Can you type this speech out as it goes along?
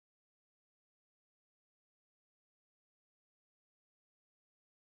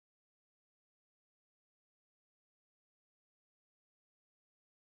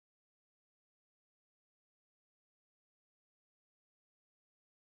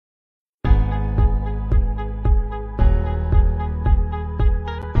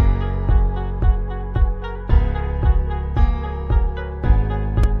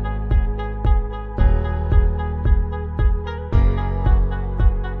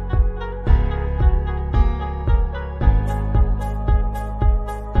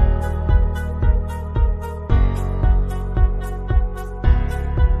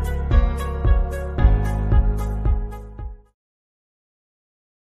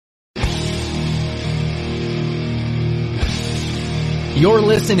You're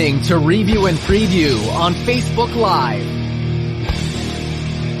listening to Review and Preview on Facebook Live.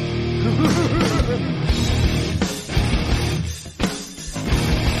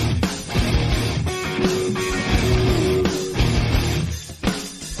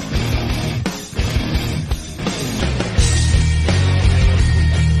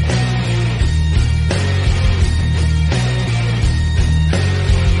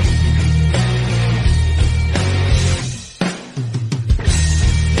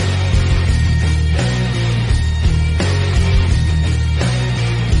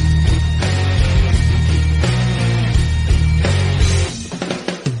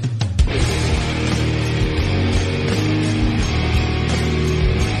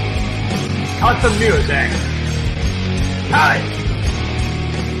 Cut the music. Hi.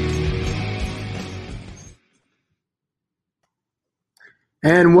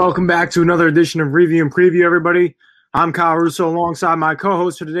 And welcome back to another edition of Review and Preview, everybody. I'm Kyle Russo alongside my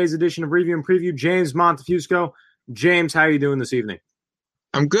co-host for today's edition of Review and Preview, James Montefusco. James, how are you doing this evening?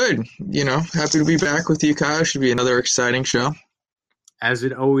 I'm good. Happy to be back with you, Kyle. Should be another exciting show. As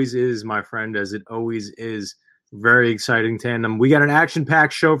it always is, my friend, as it always is. Very exciting tandem. We got an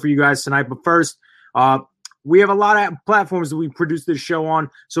action-packed show for you guys tonight, but first, we have a lot of platforms that we produce this show on,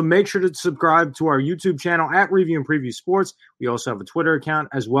 so make sure to subscribe to our YouTube channel at Review and Preview Sports. We also have a Twitter account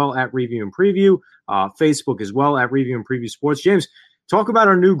as well at Review and Preview, Facebook as well at Review and Preview Sports. James, talk about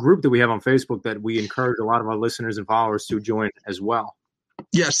our new group that we have on Facebook that we encourage a lot of our listeners and followers to join as well.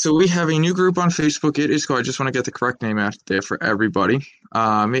 Yes, so we have a new group on Facebook. It is called, I just want to get the correct name out there for everybody.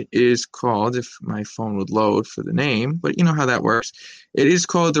 It is called, if my phone would load for the name, but you know how that works. It is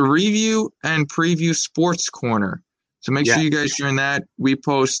called the Review and Preview Sports Corner. So make sure you guys join that. We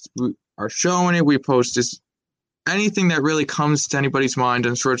post our show in it. We post just anything that really comes to anybody's mind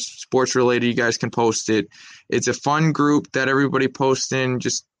and sports related. You guys can post it. It's a fun group that everybody posts in,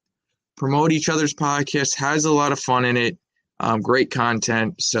 just promote each other's podcasts, has a lot of fun in it. Great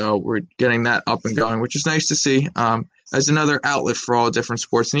content, so we're getting that up and going, which is nice to see as another outlet for all different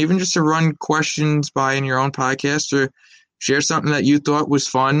sports, and even just to run questions by in your own podcast or share something that you thought was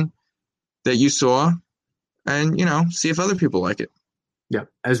fun that you saw, and see if other people like it. Yeah,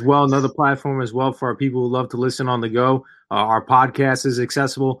 as well, another platform as well for our people who love to listen on the go. Our podcast is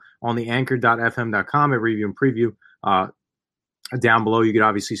accessible on the anchor.fm.com at Review and Preview. Down below, you could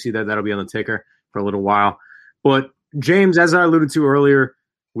obviously see that. That'll be on the ticker for a little while, but James, as I alluded to earlier,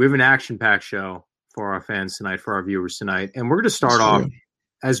 we have an action-packed show for our fans tonight, for our viewers tonight, and we're going to start off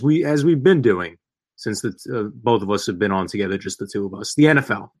as we've been doing since both of us have been on together, just the two of us, the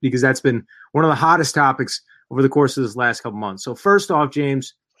NFL, because that's been one of the hottest topics over the course of this last couple months. So first off,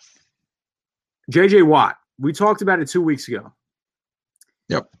 James, J.J. Watt, we talked about it 2 weeks ago.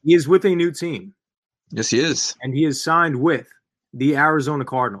 Yep. He is with a new team. Yes, he is. And he is signed with the Arizona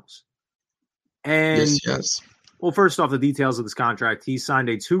Cardinals. And yes. Well, first off, the details of this contract. He signed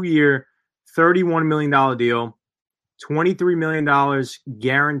a 2-year, $31 million deal, $23 million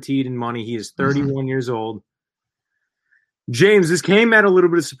guaranteed in money. He is 31 years old. James, this came at a little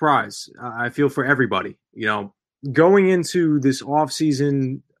bit of surprise, I feel, for everybody. Going into this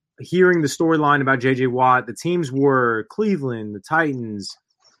offseason, hearing the storyline about J.J. Watt, the teams were Cleveland, the Titans,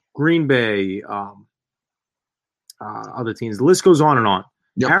 Green Bay, other teams. The list goes on and on.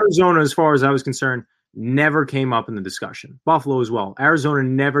 Yep. Arizona, as far as I was concerned, never came up in the discussion. Buffalo as well. Arizona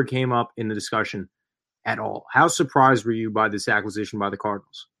never came up in the discussion at all. How surprised were you by this acquisition by the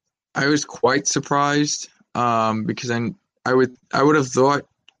Cardinals? I was quite surprised because I would have thought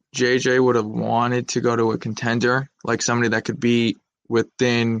JJ would have wanted to go to a contender, like somebody that could be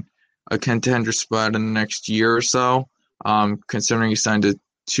within a contender spot in the next year or so, considering he signed a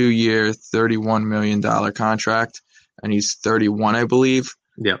 2-year, $31 million contract, and he's 31, I believe.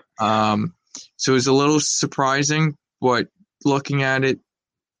 Yeah. So it was a little surprising, but looking at it,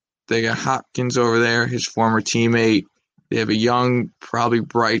 they got Hopkins over there, his former teammate. They have a young, probably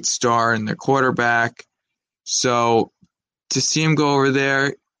bright star in their quarterback. So to see him go over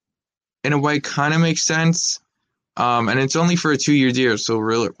there, in a way, kind of makes sense. And it's only for a 2-year deal, so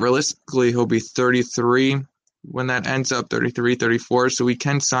realistically, he'll be 33 when that ends up, 33, 34. So he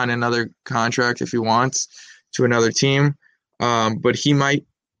can sign another contract if he wants to another team. But he might.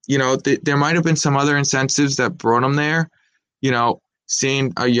 There might have been some other incentives that brought him there.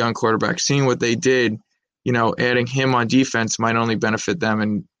 Seeing a young quarterback, seeing what they did, adding him on defense might only benefit them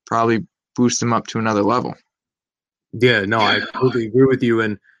and probably boost them up to another level. Yeah, no, I completely agree with you.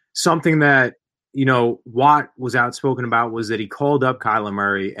 And something that, Watt was outspoken about was that he called up Kyler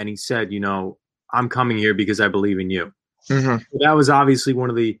Murray and he said, I'm coming here because I believe in you. Mm-hmm. So that was obviously one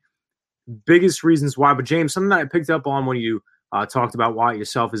of the biggest reasons why. But James, something that I picked up on when you talked about Watt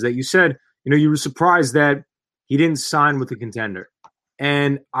yourself, is that you said, you were surprised that he didn't sign with the contender.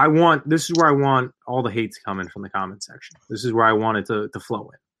 And this is where I want all the hate to come in from the comment section. This is where I want it to flow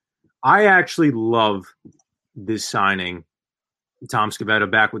in. I actually love this signing. Tom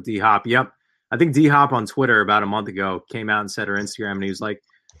Scavetta back with D-Hop. Yep. I think D-Hop on Twitter about a month ago came out and said, or Instagram, and he was like,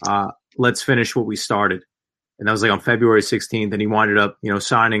 let's finish what we started. And that was like on February 16th. And he winded up,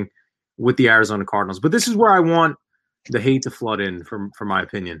 signing with the Arizona Cardinals. But this is where I want the hate to flood in, for my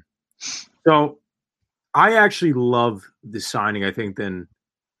opinion. So I actually love this signing, I think, than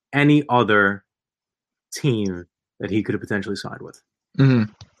any other team that he could have potentially signed with.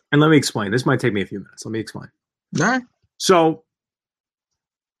 Mm-hmm. And let me explain. This might take me a few minutes. Let me explain. All right. So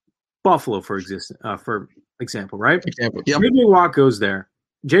Buffalo, for example, right? Example. Yep. J.J. Watt goes there.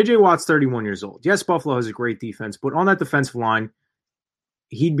 J.J. Watt's 31 years old. Yes, Buffalo has a great defense, but on that defensive line,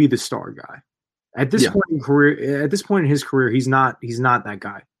 he'd be the star guy. At this point in his career, he's not that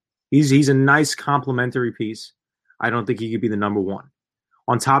guy. He's a nice complementary piece. I don't think he could be the number one.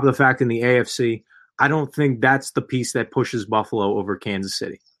 On top of the fact in the AFC, I don't think that's the piece that pushes Buffalo over Kansas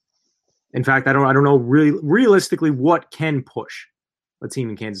City. In fact, I don't know really realistically what can push a team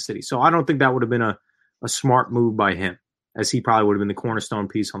in Kansas City. So I don't think that would have been a smart move by him, as he probably would have been the cornerstone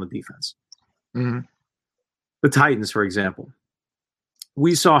piece on the defense. Mm-hmm. The Titans, for example,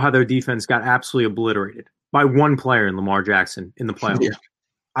 we saw how their defense got absolutely obliterated by one player in Lamar Jackson in the playoffs. Yeah.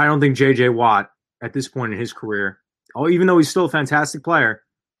 I don't think J.J. Watt, at this point in his career, even though he's still a fantastic player,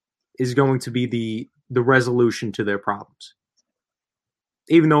 is going to be the resolution to their problems.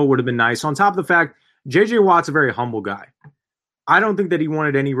 Even though it would have been nice. On top of the fact, J.J. Watt's a very humble guy. I don't think that he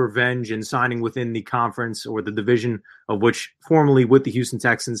wanted any revenge in signing within the conference or the division of which formerly with the Houston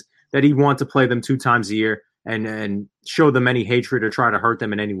Texans, that he'd want to play them 2 times a year and show them any hatred or try to hurt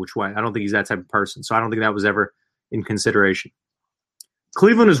them in any which way. I don't think he's that type of person. So I don't think that was ever in consideration.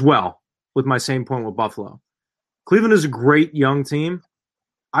 Cleveland as well, with my same point with Buffalo. Cleveland is a great young team.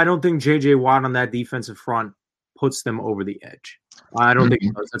 I don't think J.J. Watt on that defensive front puts them over the edge. I don't think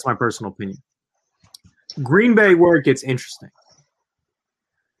it does. That's my personal opinion. Green Bay, where it gets interesting.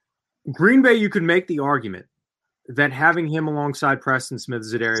 Green Bay, you could make the argument that having him alongside Preston Smith,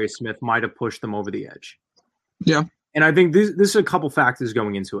 Zadarius Smith, might have pushed them over the edge. Yeah. And I think this is a couple factors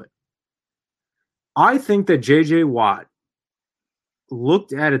going into it. I think that J.J. Watt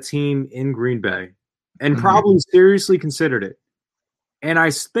looked at a team in Green Bay and probably seriously considered it. And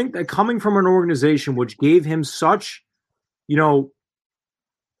I think that coming from an organization which gave him such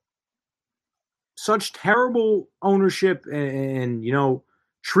terrible ownership and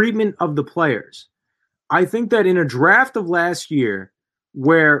treatment of the players, I think that in a draft of last year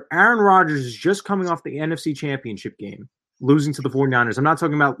where Aaron Rodgers is just coming off the NFC Championship game, losing to the 49ers, I'm not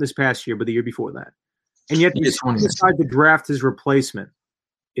talking about this past year, but the year before that, and yet they decide to draft his replacement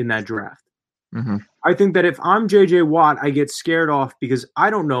in that draft. Mm-hmm. I think that if I'm J.J. Watt, I get scared off because I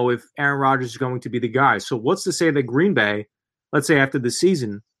don't know if Aaron Rodgers is going to be the guy. So what's to say that Green Bay, let's say after the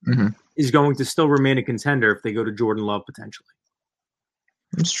season, is going to still remain a contender if they go to Jordan Love potentially?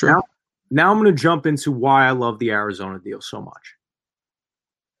 That's true. Now I'm going to jump into why I love the Arizona deal so much.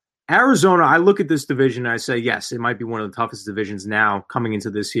 Arizona, I look at this division and I say, yes, it might be one of the toughest divisions now coming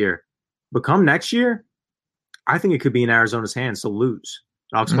into this year. But come next year, I think it could be in Arizona's hands to lose.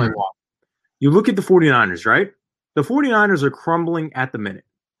 I'll explain why. You look at the 49ers, right? The 49ers are crumbling at the minute.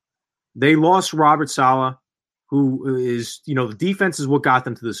 They lost Robert Saleh, who is, the defense is what got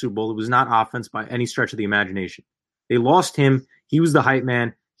them to the Super Bowl. It was not offense by any stretch of the imagination. They lost him. He was the hype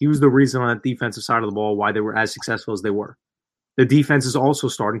man. He was the reason on that defensive side of the ball why they were as successful as they were. The defense is also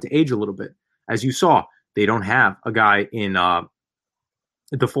starting to age a little bit. As you saw, they don't have a guy in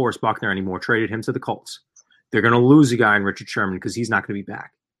DeForest Buckner anymore. Traded him to the Colts. They're going to lose a guy in Richard Sherman because he's not going to be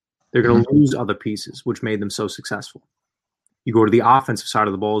back. They're going to lose other pieces, which made them so successful. You go to the offensive side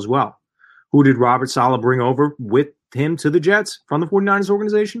of the ball as well. Who did Robert Saleh bring over with him to the Jets from the 49ers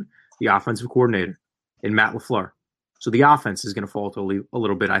organization? The offensive coordinator in Matt LaFleur. So the offense is going to falter a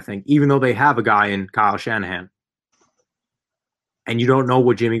little bit, I think, even though they have a guy in Kyle Shanahan. And you don't know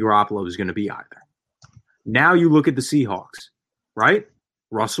what Jimmy Garoppolo is going to be either. Now you look at the Seahawks, right?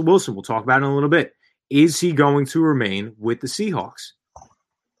 Russell Wilson, we'll talk about it in a little bit. Is he going to remain with the Seahawks?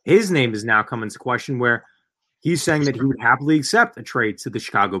 His name is now come into question where he's saying that he would happily accept a trade to the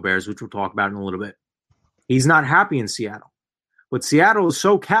Chicago Bears, which we'll talk about in a little bit. He's not happy in Seattle. But Seattle is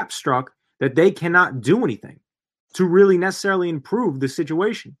so cap-struck that they cannot do anything to really necessarily improve the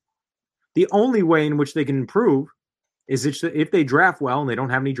situation. The only way in which they can improve is if they draft well and they don't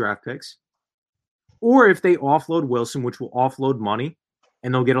have any draft picks, or if they offload Wilson, which will offload money,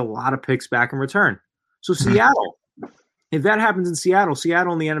 and they'll get a lot of picks back in return. So Seattle, If that happens in Seattle,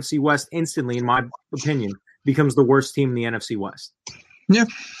 Seattle in the NFC West instantly, in my opinion, becomes the worst team in the NFC West. Yeah.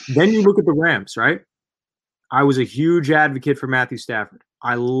 Then you look at the Rams, right? I was a huge advocate for Matthew Stafford.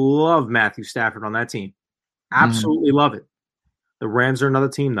 I love Matthew Stafford on that team. Absolutely love it. The Rams are another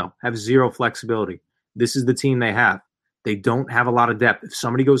team, though, have zero flexibility. This is the team they have. They don't have a lot of depth. If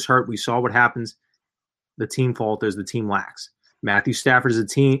somebody goes hurt, we saw what happens. The team falters, the team lacks. Matthew Stafford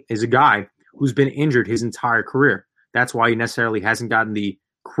is a guy who's been injured his entire career. That's why he necessarily hasn't gotten the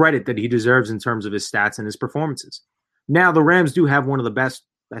credit that he deserves in terms of his stats and his performances. Now, the Rams do have one of the best,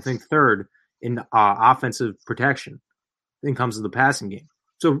 I think, third in offensive protection when it comes to the passing game.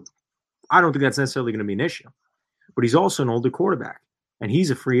 So I don't think that's necessarily going to be an issue. But he's also an older quarterback, and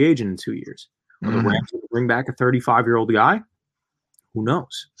he's a free agent in 2 years. Will the Rams bring back a 35-year-old guy? Who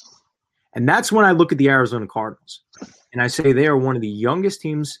knows? And that's when I look at the Arizona Cardinals, and I say they are one of the youngest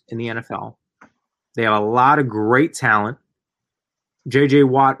teams in the NFL. They have a lot of great talent. J.J.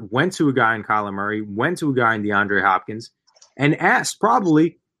 Watt went to a guy in Kyler Murray, went to a guy in DeAndre Hopkins, and asked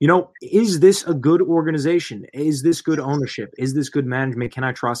probably, is this a good organization? Is this good ownership? Is this good management? Can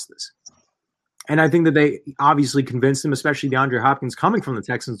I trust this? And I think that they obviously convinced him, especially DeAndre Hopkins, coming from the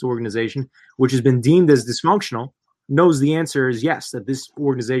Texans organization, which has been deemed as dysfunctional, knows the answer is yes, that this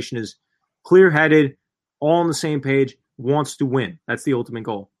organization is clear-headed, all on the same page, wants to win. That's the ultimate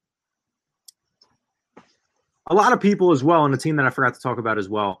goal. A lot of people as well, and a team that I forgot to talk about as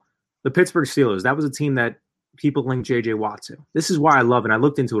well, the Pittsburgh Steelers. That was a team that people link J.J. Watt to. This is why I love, and I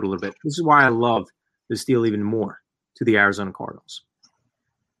looked into it a little bit, this is why I love the steal even more to the Arizona Cardinals.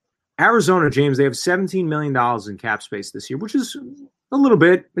 Arizona, James, they have $17 million in cap space this year, which is a little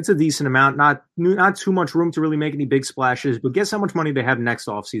bit. It's a decent amount. Not too much room to really make any big splashes, but guess how much money they have next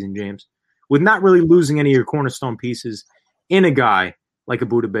offseason, James? With not really losing any of your cornerstone pieces in a guy like a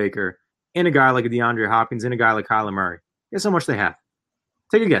Budda Baker, in a guy like a DeAndre Hopkins, in a guy like Kyler Murray. Guess how much they have?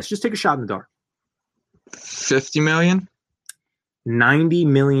 Take a guess. Just take a shot in the dark. $50 million? $90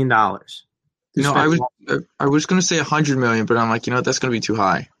 million. I was going to say $100 million, but I'm like, that's going to be too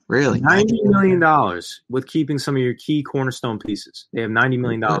high. Really? $90 million with keeping some of your key cornerstone pieces. They have $90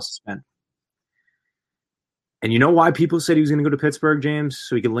 million to spend. And you know why people said he was going to go to Pittsburgh, James?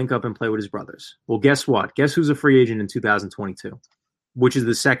 So he could link up and play with his brothers. Well, guess what? Guess who's a free agent in 2022, which is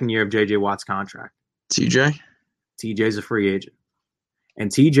the second year of J.J. Watt's contract? TJ? TJ's a free agent.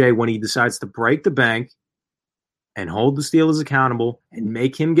 And TJ, when he decides to break the bank and hold the Steelers accountable and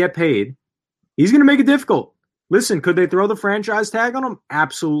make him get paid, he's going to make it difficult. Listen, could they throw the franchise tag on him?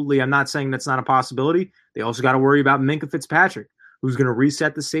 Absolutely. I'm not saying that's not a possibility. They also got to worry about Minkah Fitzpatrick, who's going to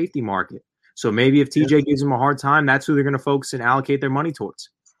reset the safety market. So maybe if TJ gives him a hard time, that's who they're going to focus and allocate their money towards.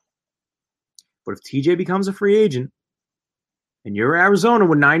 But if TJ becomes a free agent and you're Arizona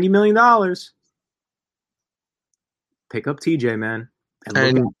with $90 million, pick up TJ, man,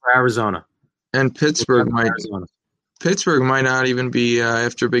 and look out for Arizona. And Pittsburgh might not even be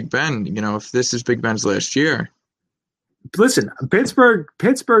after Big Ben, if this is Big Ben's last year. Listen, Pittsburgh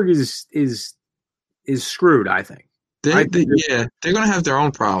is screwed, I think. They're going to have their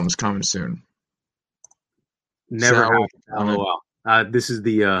own problems coming soon. Never LOL. This is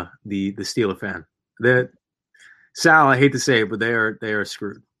the Steeler fan. Sal, I hate to say it, but they are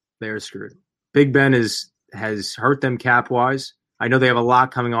screwed. They are screwed. Big Ben has hurt them cap wise. I know they have a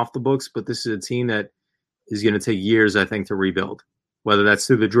lot coming off the books, but this is a team that is going to take years, I think, to rebuild. Whether that's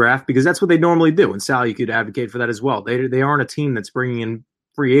through the draft, because that's what they normally do. And Sal, you could advocate for that as well. They aren't a team that's bringing in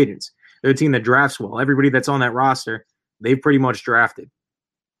free agents. They're a team that drafts well. Everybody that's on that roster, they've pretty much drafted,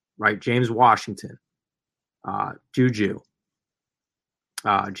 right? James Washington, Juju,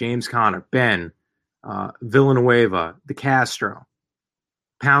 James Conner, Ben, Villanueva, DeCastro,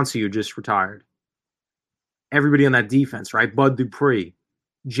 Pouncey, who just retired. Everybody on that defense, right? Bud Dupree,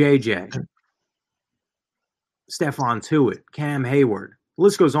 JJ, Stephon Tuitt, Cam Hayward. The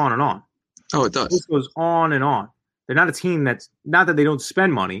list goes on and on. Oh, it does. The list goes on and on. They're not a team that's not that they don't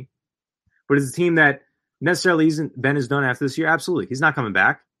spend money, but it's a team that necessarily isn't. Ben is done after this year. Absolutely. He's not coming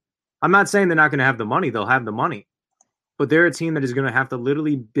back. I'm not saying they're not going to have the money. They'll have the money, but they're a team that is going to have to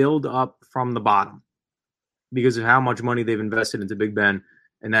literally build up from the bottom because of how much money they've invested into Big Ben.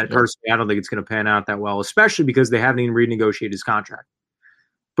 And that personally, I don't think it's going to pan out that well, especially because they haven't even renegotiated his contract.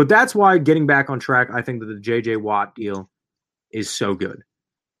 But that's why getting back on track, I think that the J.J. Watt deal is so good.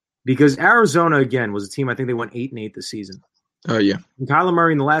 Because Arizona, again, was a team, I think they went 8-8 this season. Oh, yeah. And Kyler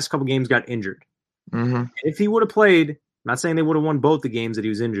Murray in the last couple games got injured. Mm-hmm. If he would have played, I'm not saying they would have won both the games that he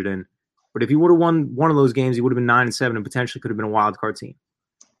was injured in, but if he would have won one of those games, he would have been 9-7 and potentially could have been a wild card team.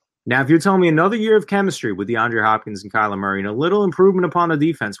 Now, if you're telling me another year of chemistry with DeAndre Hopkins and Kyler Murray and a little improvement upon the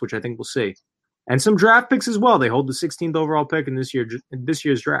defense, which I think we'll see, and some draft picks as well. They hold the 16th overall pick in this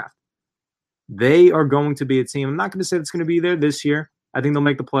year's draft. They are going to be a team. I'm not going to say it's going to be there this year. I think they'll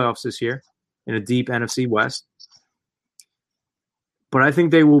make the playoffs this year in a deep NFC West. But I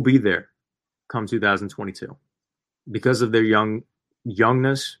think they will be there come 2022 because of their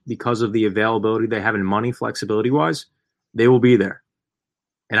youngness, because of the availability they have in money, flexibility-wise. They will be there.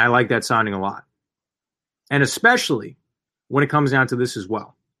 And I like that signing a lot. And especially when it comes down to this as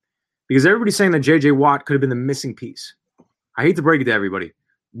well. Because everybody's saying that J.J. Watt could have been the missing piece. I hate to break it to everybody.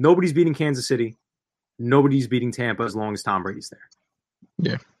 Nobody's beating Kansas City. Nobody's beating Tampa as long as Tom Brady's there.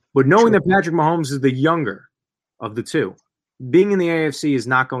 Yeah. But knowing that Patrick Mahomes is the younger of the two, being in the AFC is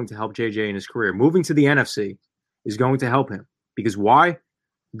not going to help JJ in his career. Moving to the NFC is going to help him. Because why?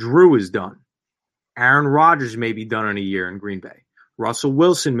 Drew is done. Aaron Rodgers may be done in a year in Green Bay. Russell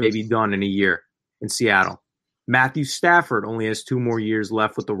Wilson may be done in a year in Seattle. Matthew Stafford only has 2 more years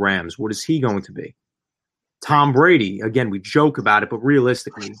left with the Rams. What is he going to be? Tom Brady, again, we joke about it, but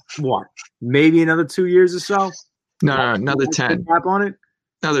realistically, what? Maybe another 2 years or so? No, another 10. Cap on it?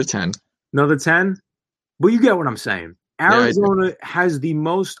 Another 10. Another 10? But you get what I'm saying. Arizona has the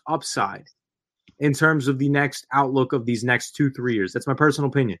most upside in terms of the next outlook of these next 2-3 years. That's my personal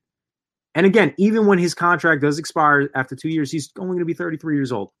opinion. And again, even when his contract does expire after 2 years, he's only going to be 33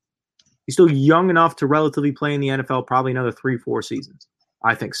 years old. He's still young enough to relatively play in the NFL probably another 3-4 seasons.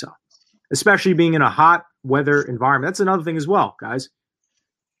 I think so. Especially being in a hot weather environment. That's another thing as well, guys.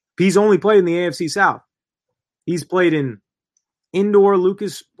 He's only played in the AFC South. He's played in indoor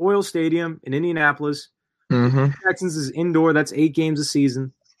Lucas Oil Stadium in Indianapolis. Mm-hmm. Texans is indoor. That's 8 games a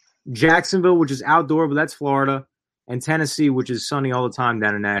season. Jacksonville, which is outdoor, but that's Florida. And Tennessee, which is sunny all the time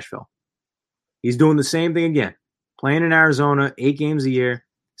down in Nashville. He's doing the same thing again. Playing in Arizona, 8 games a year.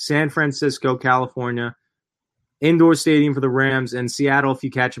 San Francisco, California. Indoor stadium for the Rams. And Seattle, if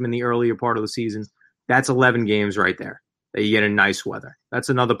you catch them in the earlier part of the season. That's 11 games right there that you get in nice weather. That's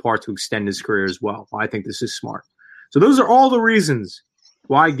another part to extend his career as well. I think this is smart. So those are all the reasons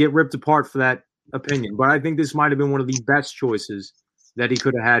why I get ripped apart for that opinion. But I think this might have been one of the best choices that he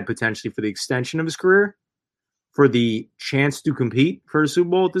could have had potentially for the extension of his career, for the chance to compete for a Super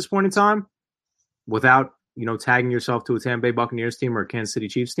Bowl at this point in time without, tagging yourself to a Tampa Bay Buccaneers team or a Kansas City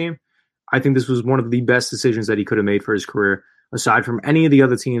Chiefs team. I think this was one of the best decisions that he could have made for his career, aside from any of the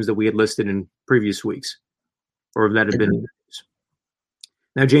other teams that we had listed in previous weeks or that had been in the news.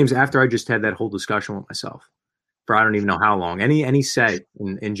 Now, James, after I just had that whole discussion with myself for I don't even know how long, any say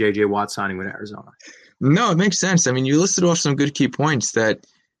in J.J. Watt signing with Arizona? No, it makes sense. I mean, you listed off some good key points that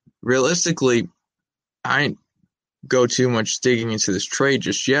realistically, I didn't go too much digging into this trade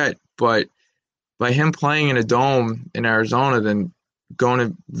just yet, but by him playing in a dome in Arizona, then going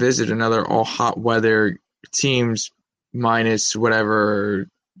to visit another all hot weather teams minus whatever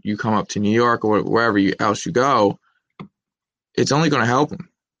you come up to New York or wherever else you go, it's only going to help him.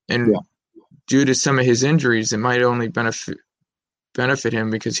 And due to some of his injuries, it might only benefit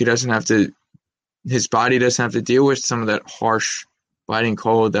him because he doesn't have to, his body doesn't have to deal with some of that harsh biting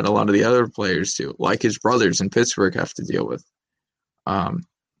cold that a lot of the other players do, like his brothers in Pittsburgh have to deal with.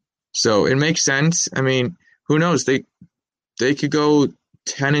 So it makes sense. I mean, who knows? They could go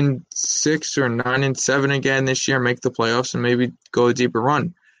 10-6 or 9-7 again this year, make the playoffs, and maybe go a deeper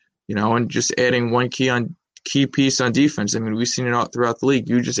run. And just adding one key piece on defense. I mean, we've seen it all throughout the league.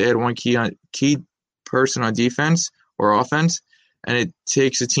 You just add one key person on defense or offense, and it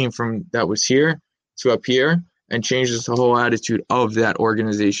takes a team from that was here to up here and changes the whole attitude of that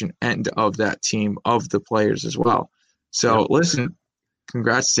organization and of that team, of the players as well. So, listen,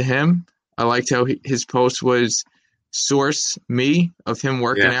 congrats to him. I liked how his post was source me of him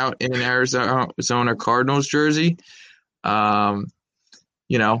working out in an Arizona Cardinals jersey.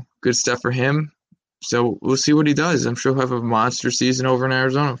 Good stuff for him. So we'll see what he does. I'm sure he'll have a monster season over in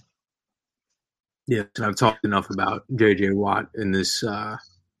Arizona. Yeah, and I've talked enough about J.J. Watt in this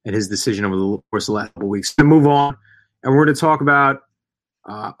and his decision over the course of the last couple of weeks. To move on, and we're going to talk about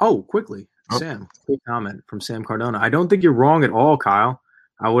quickly, Sam. Quick comment from Sam Cardona. I don't think you're wrong at all, Kyle.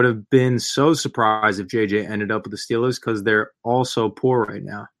 I would have been so surprised if J.J. ended up with the Steelers because they're all so poor right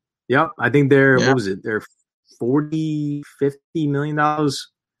now. Yep, I think they're what was it? They're $40-50 million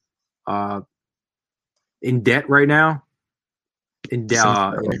in debt right now.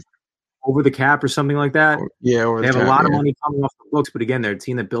 Over the cap or something like that. Yeah, they have a lot of money coming off the books, but again, they're a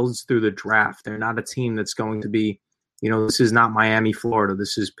team that builds through the draft. They're not a team that's going to be, this is not Miami, Florida.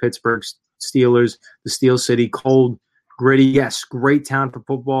 This is Pittsburgh Steelers, the Steel City, cold, gritty. Yes, great town for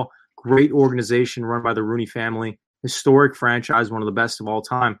football, great organization run by the Rooney family, historic franchise, one of the best of all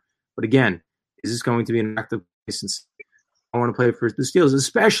time. But again, is this going to be an active place? I want to play for the Steelers,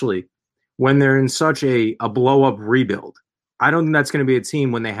 especially when they're in such a blow-up rebuild. I don't think that's going to be a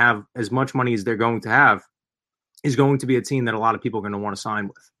team when they have as much money as they're going to have is going to be a team that a lot of people are going to want to sign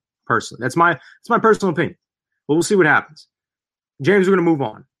with, personally. That's my personal opinion. But we'll see what happens. James, we're going to move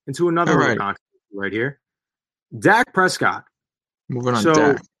on into another controversy right here. Dak Prescott. Moving on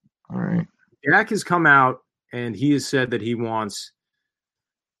Dak. All right. Dak has come out and he has said that he wants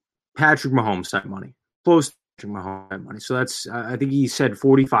Patrick Mahomes type money. Close to Patrick Mahomes type money. So that's, I think he said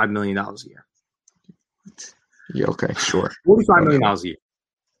 $45 million a year. Yeah, okay, sure. $45 million a year.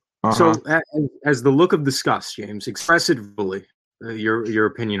 So as the look of disgust, James, express it verbally, your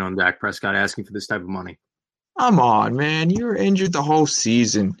opinion on Dak Prescott asking for this type of money. Come on, man. You were injured the whole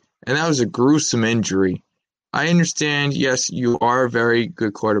season, and that was a gruesome injury. I understand, yes, you are a very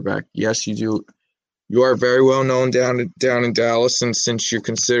good quarterback. Yes, you do. You are very well known down in Dallas, and since you're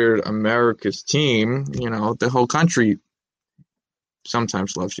considered America's team, you know, the whole country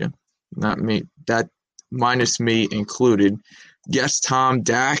sometimes loves you. Not me. That minus me included. Yes, Tom,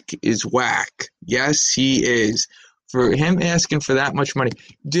 Dak is whack. Yes, he is. For him asking for that much money,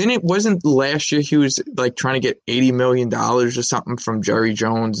 wasn't last year he was like trying to get $80 million or something from Jerry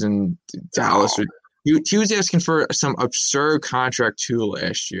Jones and Dallas? He was asking for some absurd contract too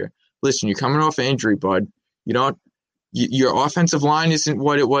last year. Listen, you're coming off an injury, bud. Your offensive line isn't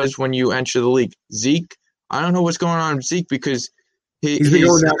what it was when you enter the league. Zeke, I don't know what's going on with Zeke because he's been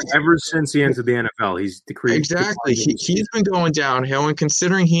going down ever since he entered the NFL. He's decreased. Exactly. He's been going downhill, and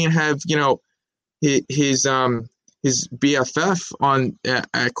considering he have, his BFF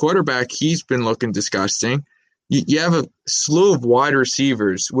at quarterback, he's been looking disgusting. You have a slew of wide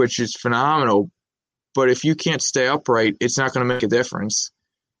receivers, which is phenomenal, but if you can't stay upright, it's not going to make a difference.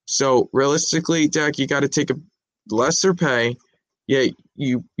 So realistically, Dak, you got to take a lesser pay. Yeah,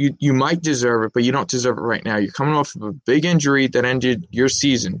 you might deserve it, but you don't deserve it right now. You're coming off of a big injury that ended your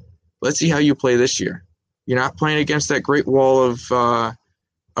season. Let's see how you play this year. You're not playing against that great wall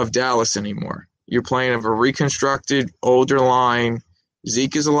of Dallas anymore. You're playing of a reconstructed, older line.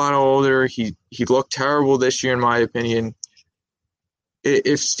 Zeke is a lot older. He looked terrible this year, in my opinion.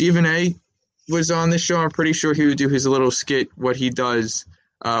 If Stephen A. was on this show, I'm pretty sure he would do his little skit, what he does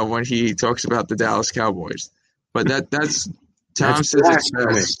when he talks about the Dallas Cowboys. But that's Tom says it's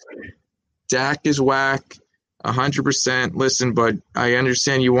best. Dak is whack, 100%. Listen, bud, I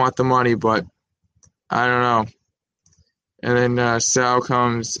understand you want the money, but I don't know. And then Sal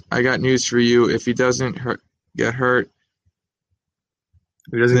comes, I got news for you. If he doesn't get hurt.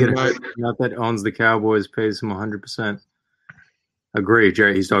 Who doesn't get hurt? Not that owns the Cowboys, pays him 100%. Agreed,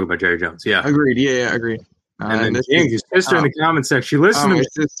 Jerry. He's talking about Jerry Jones. Yeah. Agreed. Yeah, agreed. And then James, his sister in the comment section. Listen to my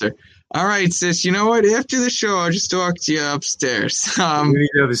sister. All right, sis. You know what? After the show, I'll just talk to you upstairs. We need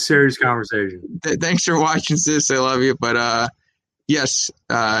to have a serious conversation. Thanks for watching, sis. I love you. But yes,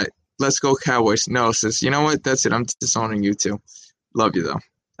 let's go Cowboys. No, sis. You know what? That's it. I'm disowning you too. Love you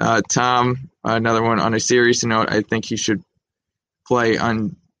though. Tom, another one on a serious note. I think he should play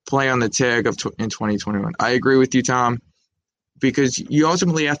on the tag in 2021. I agree with you, Tom. Because you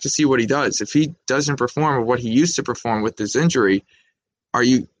ultimately have to see what he does. If he doesn't perform or what he used to perform with this injury,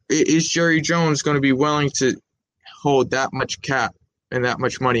 is Jerry Jones going to be willing to hold that much cap and that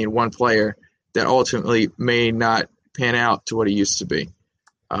much money in one player that ultimately may not pan out to what he used to be?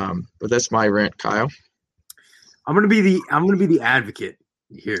 But that's my rant, Kyle. I'm going to be the advocate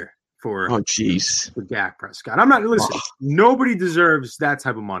here for Dak Prescott. I'm not listen. Nobody deserves that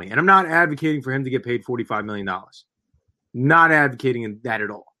type of money, and I'm not advocating for him to get paid $45 million. Not advocating that at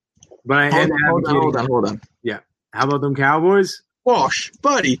all. But I am advocating. Hold on. Yeah. How about them Cowboys? Wash,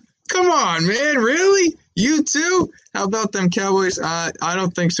 buddy. Come on, man. Really? You too? How about them Cowboys? I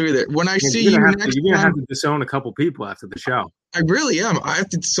don't think so either. When I see you next time, you're going to have to disown a couple people after the show. I really am. I have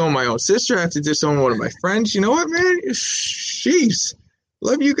to disown my own sister. I have to disown one of my friends. You know what, man? Jeez.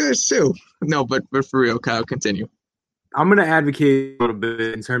 Love you guys too. No, but for real, Kyle, continue. I'm going to advocate a little bit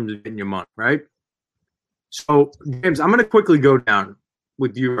in terms of getting your money, right? So, James, I'm going to quickly go down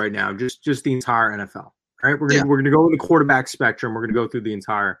with you right now, just the entire NFL. All right, we're going to go in the quarterback spectrum. We're going to go through the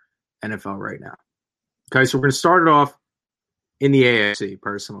entire NFL right now. Okay, so we're going to start it off in the AFC.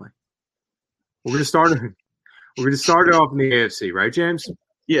 Personally, we're going to start it off in the AFC, right, James?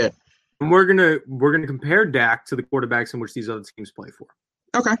 Yeah. And we're gonna compare Dak to the quarterbacks in which these other teams play for.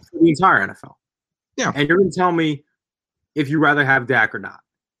 Okay. For the entire NFL. Yeah. And you're going to tell me if you rather have Dak or not,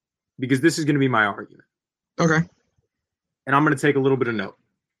 because this is going to be my argument. Okay. And I'm going to take a little bit of note.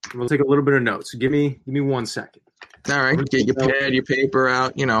 We'll take a little bit of notes. So give me 1 second. All right. Get your pad, your paper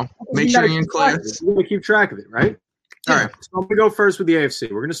out. Make sure you're in class. We're going to keep track of it, right? Yeah. All right. So I'm going to go first with the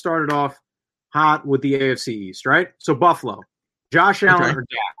AFC. We're going to start it off hot with the AFC East, right? So Buffalo, Josh Allen or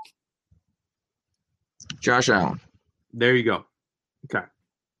Dak? Josh Allen. There you go. Okay.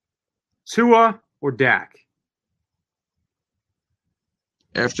 Tua or Dak?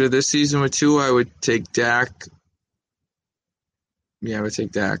 After this season with Tua, I would take Dak. Yeah, I would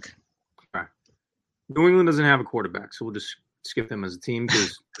take Dak. Okay. New England doesn't have a quarterback, so we'll just skip them as a team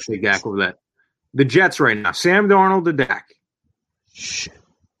because I take Dak over that. The Jets right now. Sam Darnold or Dak? Shit.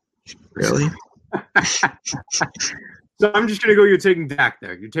 Really? So I'm just going to go, you're taking Dak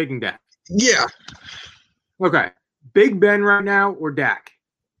there. You're taking Dak. Yeah. Okay. Big Ben right now or Dak?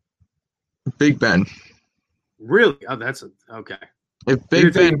 Big Ben. Really? Oh, okay. If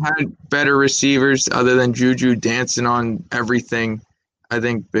Big Ben had better receivers other than Juju dancing on everything, I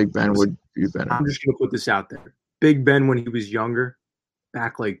think Big Ben would be better. I'm just going to put this out there. Big Ben, when he was younger,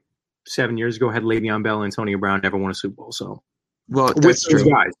 back like 7 years ago, had Le'Veon Bell and Antonio Brown, never won a Super Bowl. So, well, that's true.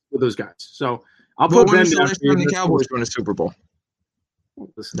 With those guys. So, I'll put Ben down. When the Cowboys won a Super Bowl?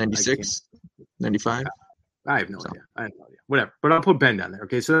 Listen, 96? 95? I have no idea. Whatever. But I'll put Ben down there.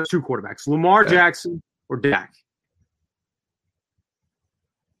 Okay, so that's 2 quarterbacks. Lamar Jackson or Dak?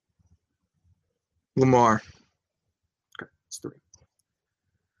 Lamar. Okay, that's 3.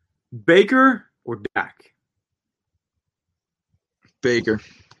 Baker or Dak? Baker.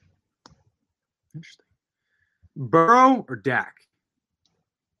 Interesting. Burrow or Dak?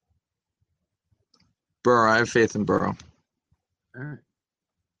 Burrow. I have faith in Burrow. All right.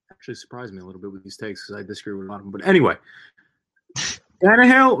 Actually surprised me a little bit with these takes because I disagree with a lot of them. But anyway,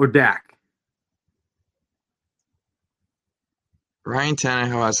 Tannehill or Dak? Ryan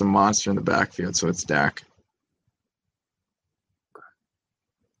Tannehill has a monster in the backfield, so it's Dak.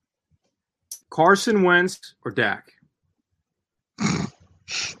 Carson Wentz or Dak?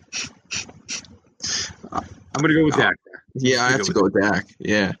 I'm going to go with Dak there. Yeah, I have to go with Dak.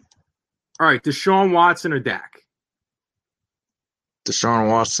 Yeah. All right, Deshaun Watson or Dak? Deshaun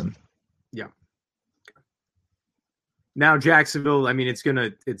Watson. Yeah. Now Jacksonville, I mean,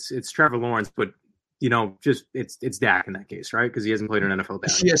 it's Trevor Lawrence, but it's Dak in that case, right? Because he hasn't played an NFL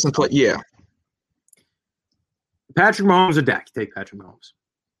down. He hasn't played. Yeah. Patrick Mahomes or Dak? Take Patrick Mahomes.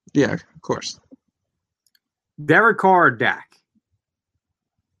 Yeah, of course. Derek Carr or Dak?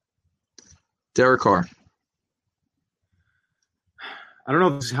 Derek Carr. I don't know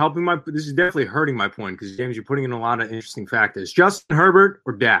if this is helping this is definitely hurting my point because, James, you're putting in a lot of interesting factors. Justin Herbert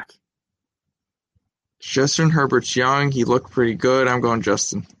or Dak? Justin Herbert's young. He looked pretty good. I'm going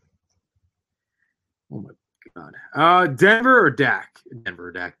Justin. Oh, my God. Denver or Dak? Denver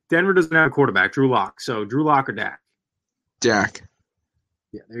or Dak? Denver doesn't have a quarterback, Drew Lock. So Drew Lock or Dak? Dak.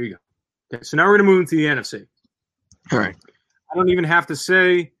 Yeah, there you go. Okay, so now we're going to move into the NFC. All right. I don't even have to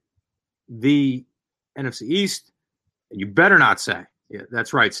say the NFC East, and you better not say. Yeah,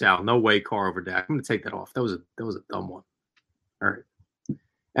 that's right, Sal. No way, Carr over Dak. I'm going to take that off. That was a dumb one. All right.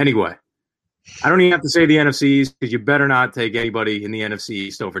 Anyway, I don't even have to say the NFC East because you better not take anybody in the NFC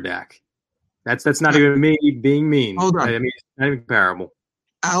East over Dak. That's not even me being mean. Hold on. I mean, it's not even comparable.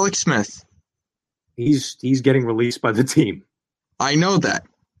 Alex Smith. He's getting released by the team. I know that.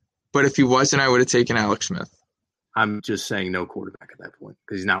 But if he wasn't, I would have taken Alex Smith. I'm just saying no quarterback at that point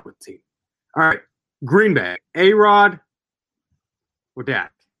because he's not with the team. All right. Green Bay. A-Rod or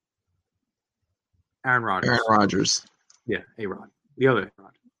Dak? Aaron Rodgers. Aaron Rodgers. Yeah, A-Rod. The other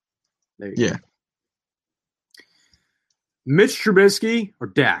A-Rod. There you go. Mitch Trubisky or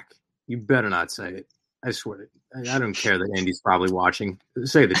Dak? You better not say it. I swear. I don't care that Andy's probably watching.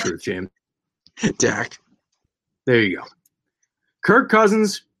 Say the truth, James. Dak. There you go. Kirk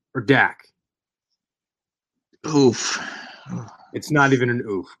Cousins or Dak? Oof. It's not even an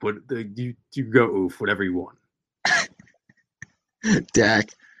oof, but you go oof, whatever you want. Dak.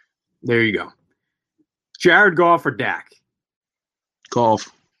 There you go. Jared Goff or Dak? Golf.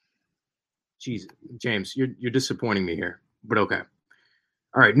 Jesus, James, you're disappointing me here, but okay.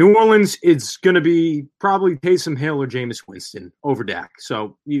 All right, New Orleans, it's going to be probably Taysom Hill or Jameis Winston over Dak.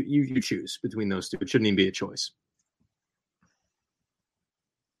 So you choose between those two. It shouldn't even be a choice.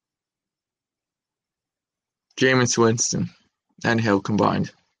 Jameis Winston and Hill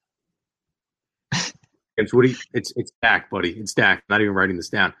combined. It's Dak, buddy. It's Dak. I'm not even writing this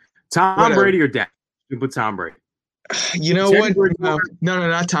down. Tom Whatever. Brady or Dak? You put Tom Brady. You know Teddy what? Bridgewater? No,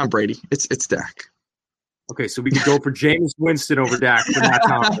 not Tom Brady. It's Dak. Okay, so we could go for Jameis Winston over Dak, but not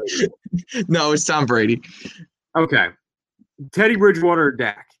Tom Brady. No, it's Tom Brady. Okay. Teddy Bridgewater or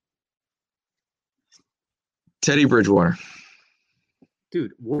Dak? Teddy Bridgewater.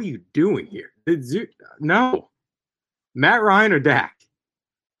 Dude, what are you doing here? No. Matt Ryan or Dak?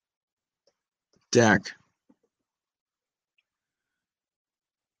 Dak.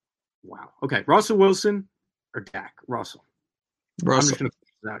 Wow. Okay, Russell Wilson or Dak? Russell. I'm just going to put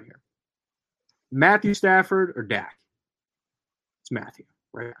this out here. Matthew Stafford or Dak? It's Matthew,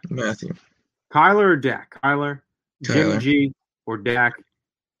 right? Matthew. Kyler or Dak? Kyler. Jimmy Kyler. G or Dak?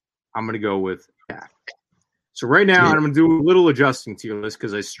 I'm going to go with Dak. So right now, Yeah. I'm going to do a little adjusting to your list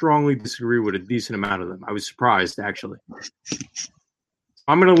because I strongly disagree with a decent amount of them. I was surprised, actually.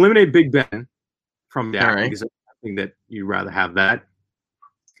 I'm going to eliminate Big Ben from Dak because I think that you'd rather have that.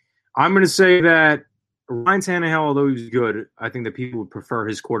 I'm going to say that Ryan Tannehill, although he was good, I think that people would prefer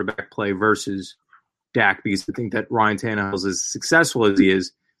his quarterback play versus Dak because I think that Ryan Tannehill is as successful as he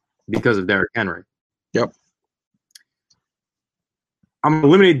is because of Derrick Henry. Yep. I'm going to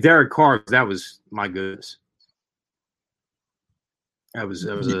eliminate Derek Carr because that was, my goodness. That was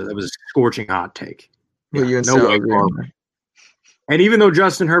a scorching hot take. Well, you no way, Carr. And even though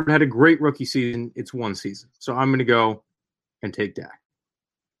Justin Herbert had a great rookie season, it's one season. So I'm going to go and take Dak.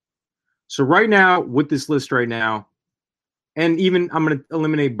 So right now, with this list right now, and even I'm going to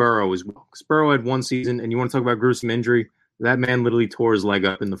eliminate Burrow as well. Because Burrow had one season, and you want to talk about gruesome injury, that man literally tore his leg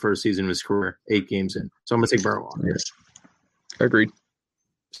up in the first season of his career, 8 games in. So I'm going to take Burrow on. Yes. Agreed.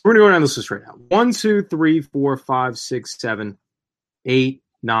 So we're going to go down this list right now. 1, 2, 3, 4, 5, 6, 7, 8,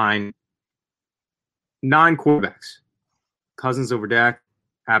 9. 9 quarterbacks. Cousins over Dak?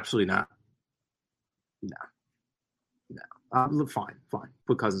 Absolutely not. No. Fine.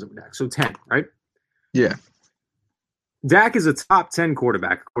 Put Cousins over Dak. So 10, right? Yeah. Dak is a top 10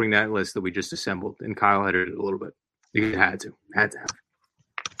 quarterback, according to that list that we just assembled, and Kyle edited it a little bit. He had to have.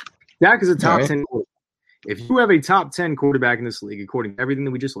 Dak is a top 10 quarterback. If you have a top 10 quarterback in this league, according to everything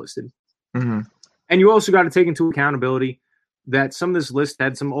that we just listed, and you also got to take into accountability that some of this list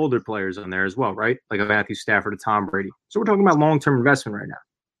had some older players on there as well, right? Like a Matthew Stafford, a Tom Brady. So we're talking about long-term investment right now.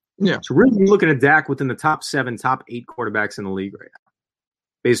 Yeah. So we're really looking at Dak within the top 7, top 8 quarterbacks in the league right now,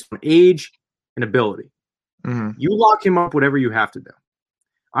 based on age and ability. You lock him up, whatever you have to do.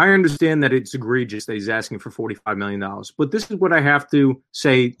 I understand that it's egregious that he's asking for $45 million, but this is what I have to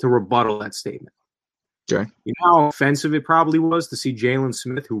say to rebuttal that statement. Okay. You know how offensive it probably was to see Jalen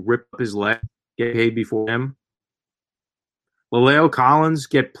Smith, who ripped up his leg, get paid before him? La'el Collins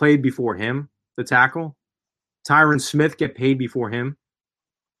get played before him, the tackle. Tyron Smith get paid before him.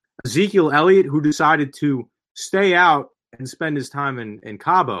 Ezekiel Elliott, who decided to stay out and spend his time in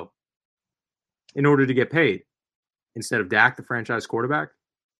Cabo in order to get paid instead of Dak, the franchise quarterback.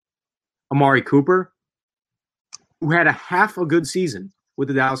 Amari Cooper, who had a half a good season with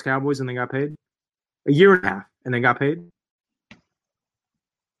the Dallas Cowboys and then got paid. A year and a half and then got paid.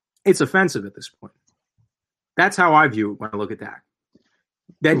 It's offensive at this point. That's how I view it when I look at Dak.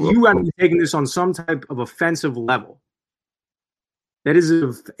 That you have to be taking this on some type of offensive level. It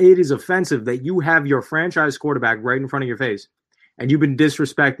is offensive that you have your franchise quarterback right in front of your face and you've been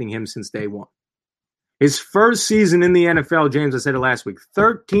disrespecting him since day one. His first season in the NFL, James, I said it last week,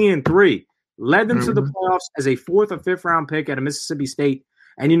 13-3, led them to the playoffs as a 4th or 5th round pick at a Mississippi State.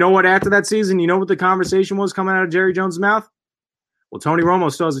 And you know what? After that season, you know what the conversation was coming out of Jerry Jones' mouth? Well, Tony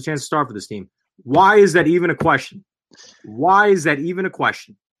Romo still has a chance to start for this team. Why is that even a question?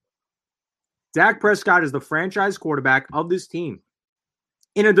 Dak Prescott is the franchise quarterback of this team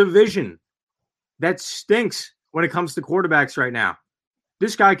in a division that stinks when it comes to quarterbacks right now.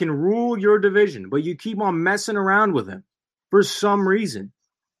 This guy can rule your division, but you keep on messing around with him for some reason.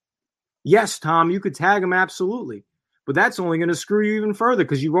 Yes, Tom, you could tag him absolutely, but that's only going to screw you even further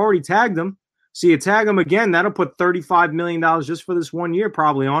because you've already tagged him. So you tag him again, that'll put $35 million just for this 1 year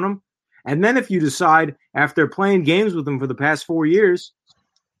probably on him. And then if you decide after playing games with him for the past 4 years,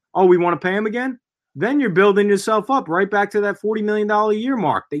 oh, we want to pay him again, then you're building yourself up right back to that $40 million a year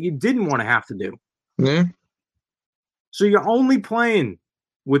mark that you didn't want to have to do. Yeah. So you're only playing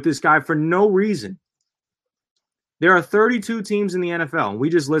with this guy for no reason. There are 32 teams in the NFL, and we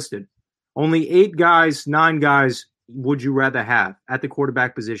just listed. Only 9 guys would you rather have at the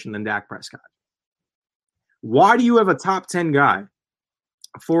quarterback position than Dak Prescott? Why do you have a top 10 guy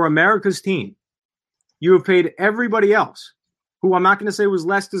for America's team? You have paid everybody else, who I'm not going to say was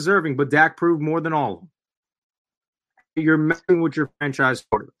less deserving, but Dak proved more than all of them. You're messing with your franchise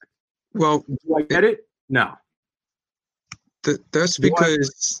quarterback. Well, do I get it? No. That's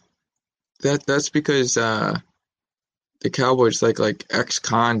because the Cowboys like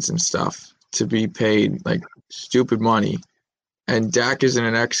ex-cons and stuff to be paid like stupid money, and Dak isn't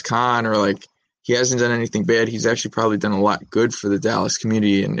an ex-con or like he hasn't done anything bad. He's actually probably done a lot good for the Dallas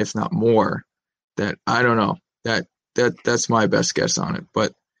community, and if not more. That I don't know. That's my best guess on it,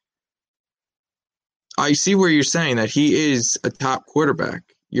 but I see where you're saying that he is a top quarterback.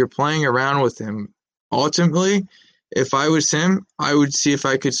 You're playing around with him. Ultimately, if I was him, I would see if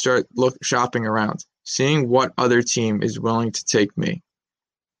I could start shopping around, seeing what other team is willing to take me.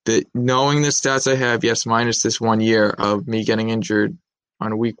 knowing the stats I have, yes, minus this 1 year of me getting injured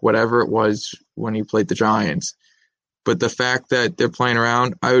on a week, whatever it was when he played the Giants. But the fact that they're playing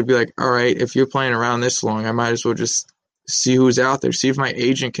around, I would be like, all right, if you're playing around this long, I might as well just see who's out there, see if my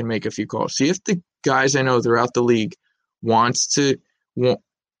agent can make a few calls, see if the guys I know throughout the league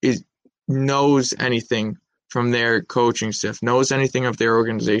knows anything from their coaching staff, knows anything of their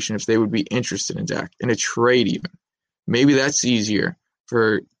organization, if they would be interested in Dak, in a trade even. Maybe that's easier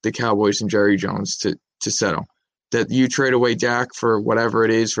for the Cowboys and Jerry Jones to settle. That you trade away Dak for whatever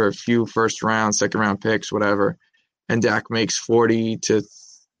it is, for a few first-round, second-round picks, whatever, and Dak makes 40 to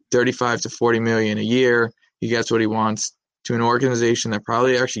 35 to 40 million a year. He gets what he wants to an organization that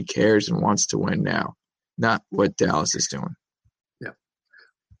probably actually cares and wants to win now, not what Dallas is doing. Yeah.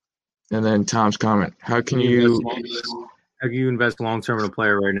 And then Tom's comment: How can you invest long-term in a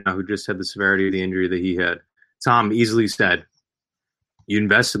player right now who just had the severity of the injury that he had? Tom easily said, you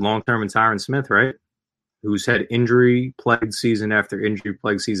invested long-term in Tyron Smith, right? Who's had injury-plagued season after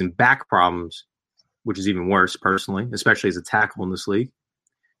injury-plagued season, back problems, which is even worse personally, especially as a tackle in this league.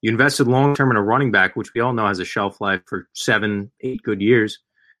 You invested long-term in a running back, which we all know has a shelf life for 7-8 good years.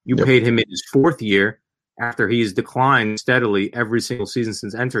 You paid him in his 4th year after he's declined steadily every single season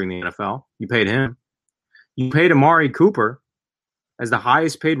since entering the NFL. You paid him. You paid Amari Cooper as the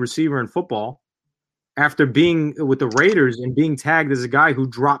highest-paid receiver in football after being with the Raiders and being tagged as a guy who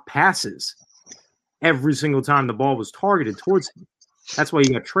dropped passes every single time the ball was targeted towards him. That's why he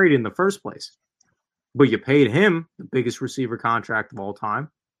got traded in the first place. But you paid him the biggest receiver contract of all time.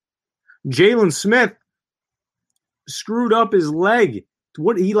 Jalen Smith screwed up his leg.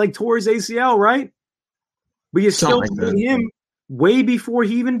 He tore his ACL, right? But you still paid him way before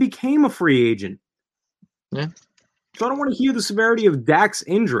he even became a free agent. Yeah. So I don't want to hear the severity of Dak's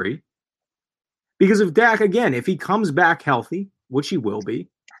injury. Because if Dak, again, if he comes back healthy, which he will be,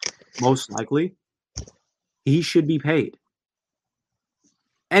 most likely, he should be paid.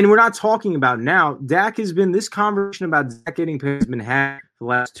 And we're not talking about now. Dak has been, this conversation about Dak getting paid has been had for the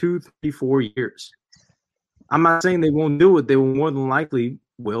last 2, 3, 4 years. I'm not saying they won't do it. They will more than likely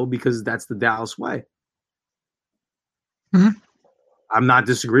will, because that's the Dallas way. Mm-hmm. I'm not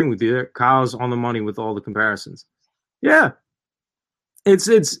disagreeing with you there. Kyle's on the money with all the comparisons. Yeah. It's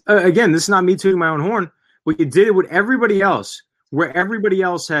again, this is not me tooting my own horn, but you did it with everybody else, where everybody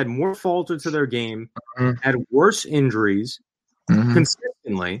else had more falter to their game, had worse injuries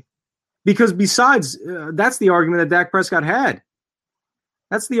consistently, because besides, that's the argument that Dak Prescott had.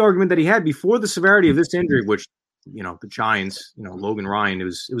 That's the argument that he had before the severity of this injury, which, the Giants, Logan Ryan, it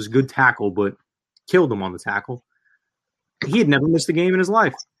was a good tackle, but killed him on the tackle. He had never missed a game in his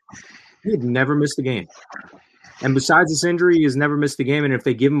life. He had never missed a game. And besides this injury, he has never missed a game. And if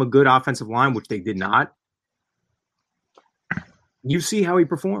they give him a good offensive line, which they did not, you see how he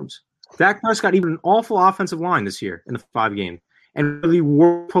performs. Dak Prescott, even an awful offensive line this year in the 5 games, and really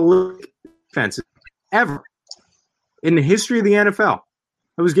worst prolific defenses ever in the history of the NFL.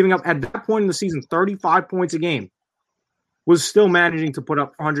 I was giving up, at that point in the season, 35 points a game, was still managing to put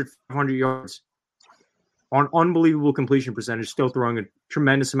up 100 yards on unbelievable completion percentage, still throwing a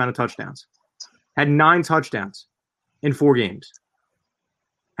tremendous amount of touchdowns. Had 9 touchdowns in 4 games.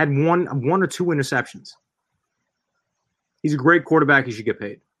 Had one or 2 interceptions. He's a great quarterback. He should get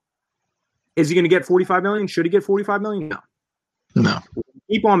paid. Is he going to get $45 million? Should he get $45 million? No.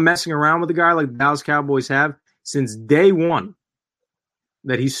 Keep on messing around with a guy like the Dallas Cowboys have since day one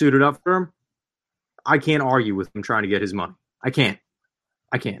that he suited up for him. I can't argue with him trying to get his money. I can't.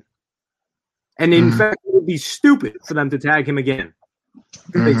 And in fact, it would be stupid for them to tag him again.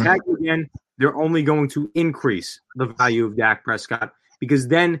 If they tag him again, they're only going to increase the value of Dak Prescott, because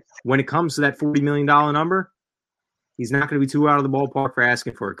then when it comes to that $40 million number, he's not going to be too out of the ballpark for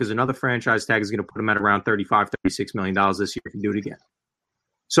asking for it, because another franchise tag is going to put him at around $35, $36 million this year if you do it again.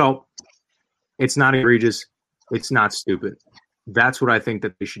 So it's not egregious. It's not stupid. That's what I think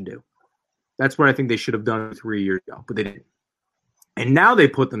that they should do. That's what I think they should have done 3 years ago, but they didn't. And now they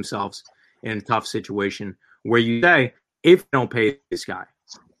put themselves in a tough situation where you say, if I don't pay this guy,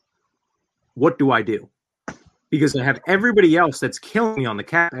 what do I do? Because I have everybody else that's killing me on the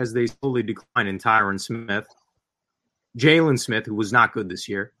cap as they slowly decline in Tyron Smith, Jalen Smith, who was not good this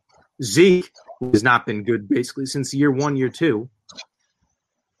year, Zeke, who has not been good basically since year 1, year 2.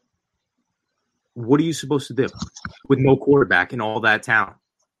 What are you supposed to do with no quarterback and all that talent?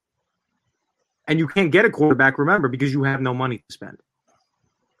 And you can't get a quarterback, remember, because you have no money to spend.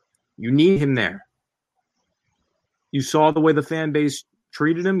 You need him there. You saw the way the fan base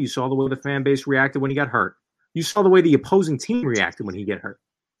treated him. You saw the way the fan base reacted when he got hurt. You saw the way the opposing team reacted when he got hurt.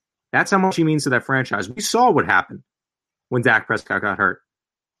 That's how much he means to that franchise. We saw what happened when Dak Prescott got hurt.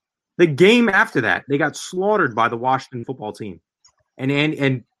 The game after that, they got slaughtered by the Washington football team.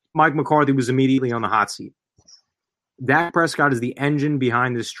 And Mike McCarthy was immediately on the hot seat. Dak Prescott is the engine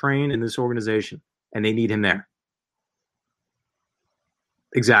behind this train and this organization, and they need him there.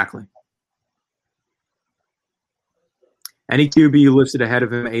 Exactly. Any QB you listed ahead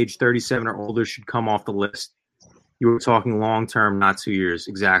of him, age 37 or older, should come off the list. You were talking long-term, not 2 years.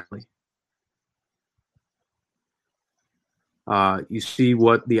 Exactly. You see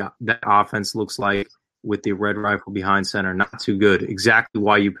what that offense looks like with the red rifle behind center. Not too good. Exactly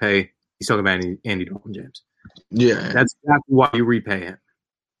why you pay. He's talking about Andy Dalton, James. Yeah. That's exactly why you repay him.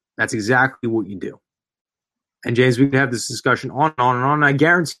 That's exactly what you do. And, James, we can have this discussion on and on and on. And I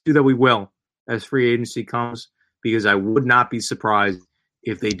guarantee you that we will as free agency comes, because I would not be surprised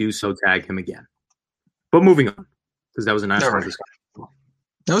if they do so tag him again. But moving on, because that was a nice discussion.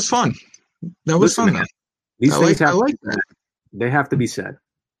 That was fun. That was fun. Man, these things have they have to be said.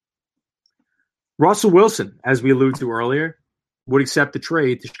 Russell Wilson, as we alluded to earlier, would accept the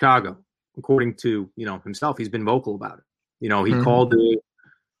trade to Chicago. According to himself, he's been vocal about it. He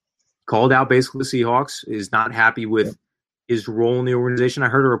called out basically the Seahawks, is not happy with his role in the organization. I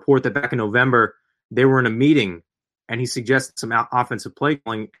heard a report that back in November they were in a meeting and he suggested some offensive play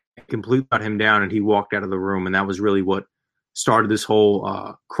calling and completely cut him down, and he walked out of the room. And that was really what started this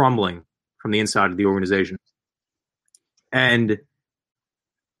whole crumbling from the inside of the organization. And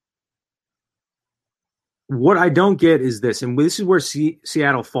what I don't get is this, and this is where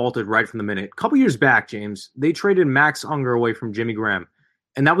Seattle faltered right from the minute. A couple years back, James, they traded Max Unger away from Jimmy Graham,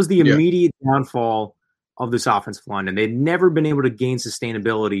 and that was the immediate downfall of this offensive line, and they'd never been able to gain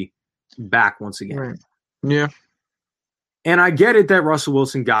sustainability back once again. Right. Yeah. And I get it that Russell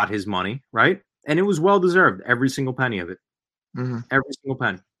Wilson got his money, right? And it was well-deserved, every single penny of it. Mm-hmm. Every single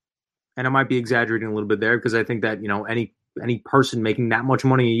penny. And I might be exaggerating a little bit there because I think that, any person making that much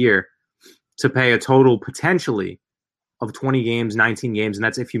money a year to pay a total potentially of 20 games, 19 games, and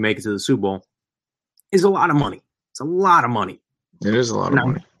that's if you make it to the Super Bowl, is a lot of money. It's a lot of money. It is a lot of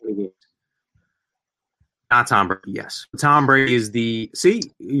money. Not Tom Brady, yes. Tom Brady is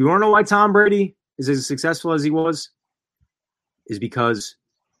you want to know why Tom Brady is as successful as he was? Is because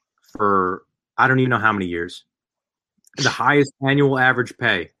for I don't even know how many years, the highest annual average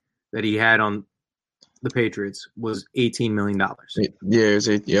pay that he had on the Patriots was $18 million. Yeah, it was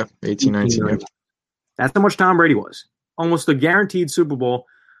 18, 19. Yeah. That's how much Tom Brady was. Almost a guaranteed Super Bowl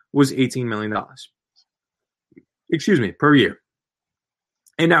was $18 million. Per year.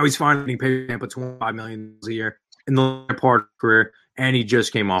 And now he's finally paid Tampa $25 million a year in the latter part of his career, and he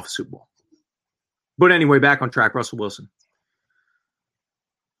just came off a Super Bowl. But anyway, back on track, Russell Wilson.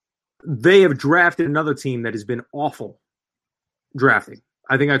 They have drafted another team that has been awful drafting.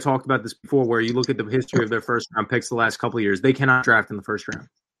 I think I talked about this before, where you look at the history of their first-round picks the last couple of years. They cannot draft in the first round.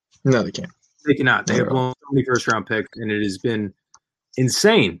 No, they can't. They cannot. They have blown so many first-round picks, and it has been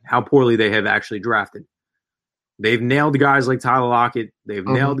insane how poorly they have actually drafted. They've nailed guys like Tyler Lockett. They've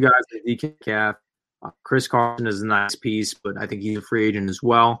nailed guys like DK Metcalf. Chris Carson is a nice piece, but I think he's a free agent as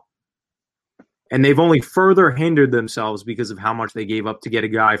well. And they've only further hindered themselves because of how much they gave up to get a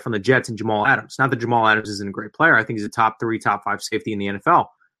guy from the Jets and Jamal Adams. Not that Jamal Adams isn't a great player. I think he's a top 3, top 5 safety in the NFL.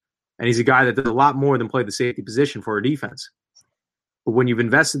 And he's a guy that does a lot more than play the safety position for a defense. But when you've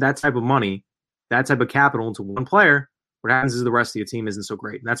invested that type of money, that type of capital into one player, what happens is the rest of your team isn't so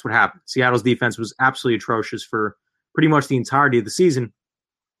great. And that's what happened. Seattle's defense was absolutely atrocious for pretty much the entirety of the season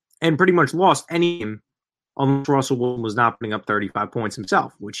and pretty much lost any game unless Russell Wilson was not putting up 35 points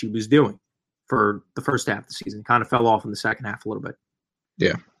himself, which he was doing for the first half of the season. Kind of fell off in the second half a little bit.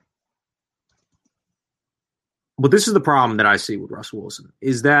 Yeah. But this is the problem that I see with Russell Wilson,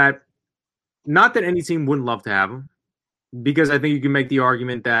 is that not that any team wouldn't love to have him, because I think you can make the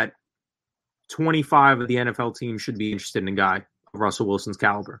argument that 25 of the NFL teams should be interested in a guy of Russell Wilson's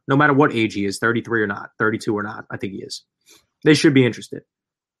caliber, no matter what age he is, 33 or not, 32 or not. I think he is. They should be interested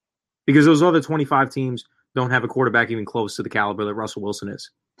because those other 25 teams don't have a quarterback even close to the caliber that Russell Wilson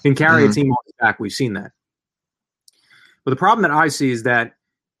is. He can carry a team on his back. We've seen that. But the problem that I see is that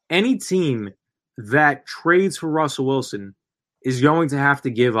any team that trades for Russell Wilson is going to have to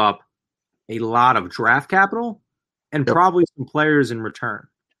give up a lot of draft capital and probably some players in return.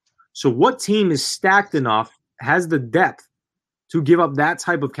 So what team is stacked enough, has the depth to give up that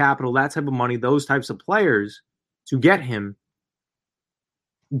type of capital, that type of money, those types of players to get him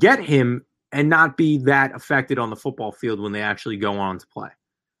and not be that affected on the football field when they actually go on to play?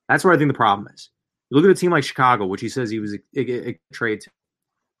 That's where I think the problem is. You look at a team like Chicago, which he says he was a trade to.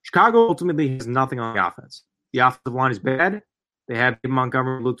 Chicago ultimately has nothing on the offense. The offensive line is bad. They have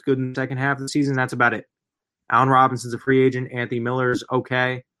Montgomery looked good in the second half of the season. That's about it. Allen Robinson's a free agent. Anthony Miller is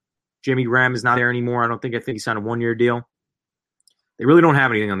okay. Jimmy Graham is not there anymore. I think he signed a 1-year deal. They really don't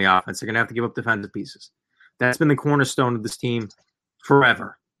have anything on the offense. They're going to have to give up defensive pieces. That's been the cornerstone of this team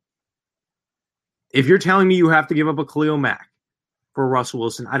forever. If you're telling me you have to give up a Khalil Mack for Russell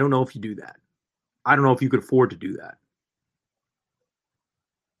Wilson, I don't know if you do that. I don't know if you could afford to do that.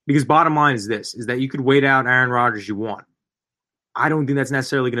 Because bottom line is this, is that you could wait out Aaron Rodgers you want. I don't think that's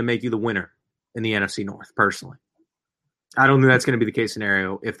necessarily going to make you the winner in the NFC North, personally. I don't think that's going to be the case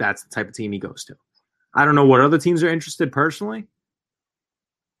scenario if that's the type of team he goes to. I don't know what other teams are interested personally.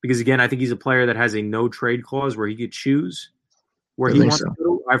 Because, again, I think he's a player that has a no-trade clause where he could choose where he wants to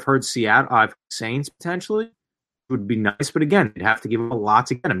go. I've heard Seattle, I've heard Saints potentially. It would be nice, but, again, you'd have to give him a lot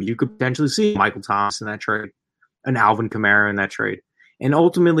to get him. You could potentially see Michael Thomas in that trade, and Alvin Kamara in that trade. And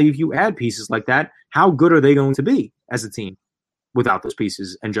ultimately, if you add pieces like that, how good are they going to be as a team without those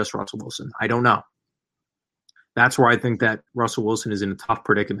pieces and just Russell Wilson? I don't know. That's where I think that Russell Wilson is in a tough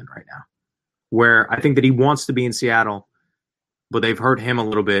predicament right now, where I think that he wants to be in Seattle, but they've hurt him a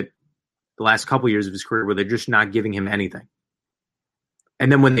little bit the last couple years of his career where they're just not giving him anything. And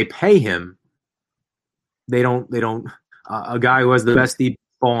then when they pay him, they don't a guy who has the best deep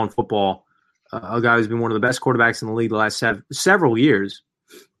ball in football, a guy who's been one of the best quarterbacks in the league the last several years,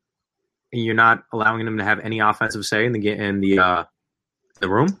 and you're not allowing him to have any offensive say in the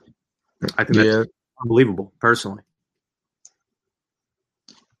room. I think that's unbelievable, personally.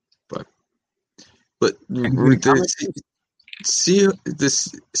 But the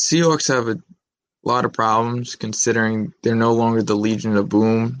Seahawks have a lot of problems considering they're no longer the Legion of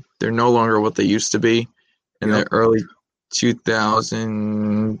Boom. They're no longer what they used to be in the early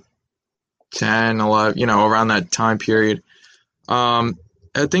 2010, 11, around that time period. I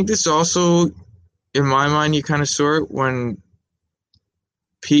think this also, in my mind, you kind of saw it when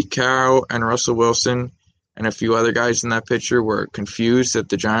Pete Carroll and Russell Wilson and a few other guys in that picture were confused that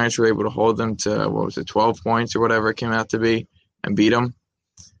the Giants were able to hold them to, 12 points or whatever it came out to be and beat them.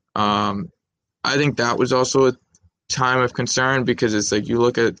 I think that was also a time of concern because it's like you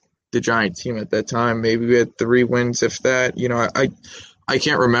look at the Giant team at that time, maybe we had 3 wins, if that. I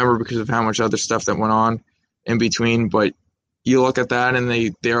can't remember because of how much other stuff that went on in between, but you look at that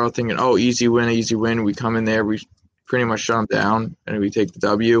and they're all thinking, oh, easy win. We come in there, we pretty much shut them down, and we take the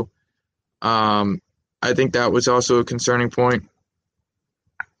W. I think that was also a concerning point.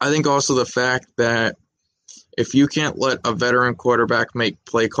 I think also the fact that if you can't let a veteran quarterback make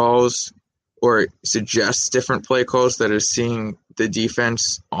play calls or suggest different play calls that are seeing the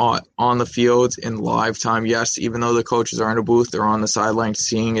defense on the field in live time, yes, even though the coaches are in a booth, they're on the sideline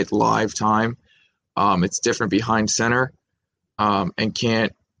seeing it live time. It's different behind center and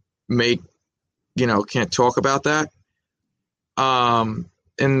can't talk about that.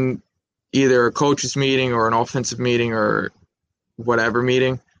 In either a coach's meeting or an offensive meeting or whatever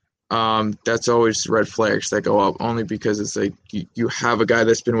meeting, that's always red flags that go up only because it's like you have a guy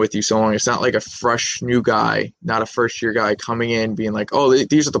that's been with you so long. It's not like a fresh new guy, not a first-year guy coming in being like, oh,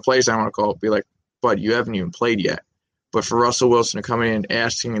 these are the plays I want to call. Be like, bud, you haven't even played yet. But for Russell Wilson to come in and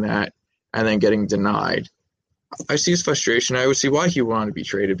asking that and then getting denied, I see his frustration. I would see why he wanted to be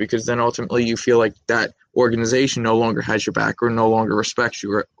traded because then ultimately you feel like that organization no longer has your back or no longer respects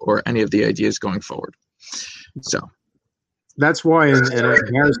you or any of the ideas going forward. So that's why, and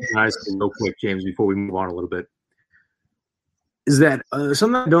Harrison and I say real quick, James, before we move on a little bit, is that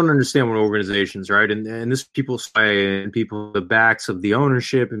something I don't understand with organizations, right? And this people say, and people the backs of the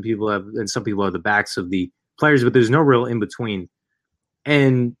ownership, and some people have the backs of the players, but there's no real in between.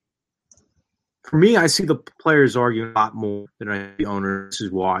 And for me, I see the players arguing a lot more than I see the owners. This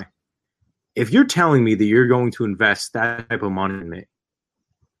is why. If you're telling me that you're going to invest that type of money in me,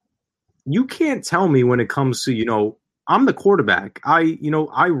 you can't tell me when it comes to, I'm the quarterback. I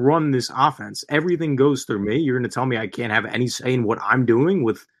run this offense. Everything goes through me. You're going to tell me I can't have any say in what I'm doing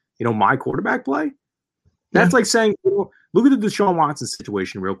with, my quarterback play? That's like saying, look at the Deshaun Watson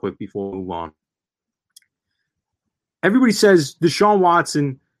situation real quick before we move on. Everybody says Deshaun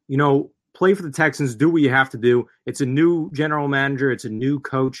Watson, play for the Texans, do what you have to do. It's a new general manager. It's a new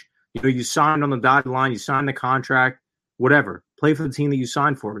coach. You signed on the dotted line. You signed the contract, whatever. Play for the team that you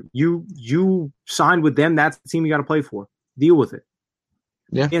signed for. You signed with them. That's the team you got to play for. Deal with it.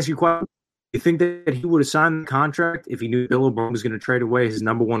 Yeah. Ask you a question. You think that he would have signed the contract if he knew Bill O'Brien was going to trade away his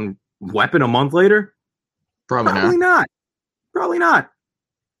number one weapon a month later? Probably not. Probably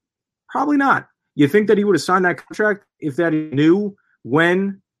not. You think that he would have signed that contract if that he knew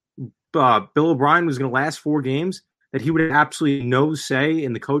when Bill O'Brien was going to last 4 games, that he would have absolutely no say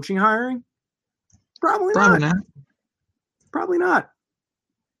in the coaching hiring? Probably not.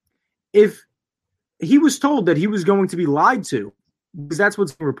 If he was told that he was going to be lied to because that's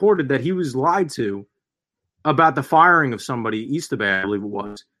what's been reported, that he was lied to about the firing of somebody, Easterbay, I believe it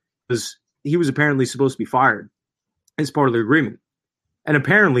was, because he was apparently supposed to be fired as part of the agreement. And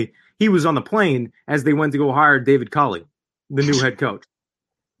apparently he was on the plane as they went to go hire David Culley, the new head coach.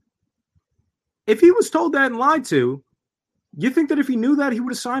 If he was told that and lied to, you think that if he knew that, he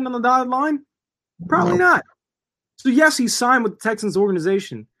would have signed on the dotted line? Probably not. So yes, he signed with the Texans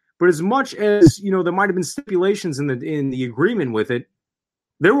organization, but as much as, you know, there might have been stipulations in the agreement with it,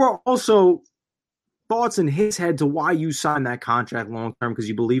 there were also thoughts in his head to why you signed that contract long term, because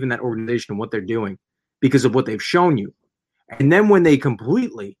you believe in that organization and what they're doing because of what they've shown you. And then when they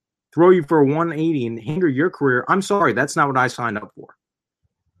completely throw you for a 180 and hinder your career, I'm sorry, that's not what I signed up for.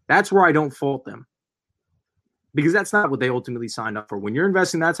 That's where I don't fault them, because that's not what they ultimately signed up for. When you're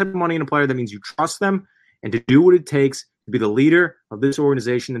investing that type of money in a player, that means you trust them and to do what it takes to be the leader of this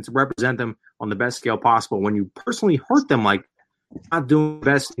organization and to represent them on the best scale possible. When you personally hurt them, like, not doing the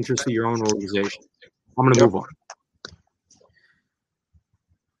best interest of your own organization. I'm going to move on.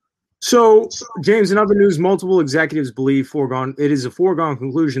 So, James, in other news, multiple executives believe it is a foregone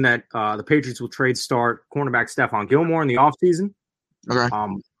conclusion that the Patriots will trade start cornerback Stephon Gilmore in the offseason. Okay.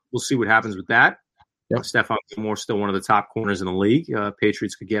 We'll see what happens with that. Yep. Stephon Gilmore is still one of the top corners in the league.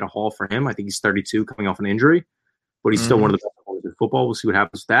 Patriots could get a haul for him. I think he's 32 coming off an injury, but he's still one of the best corners in football. We'll see what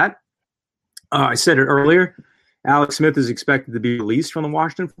happens with that. I said it earlier. Alex Smith is expected to be released from the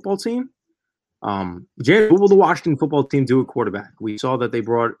Washington football team. James, what will the Washington football team do at quarterback? We saw that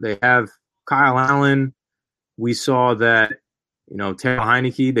they have Kyle Allen. We saw that, Taylor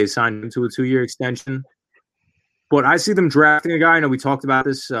Heineke, they signed him to a 2-year extension. But I see them drafting a guy. I know we talked about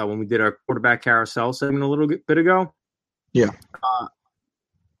this when we did our quarterback carousel segment a little bit ago. Yeah.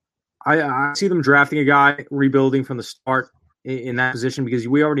 I see them drafting a guy, rebuilding from the start in that position, because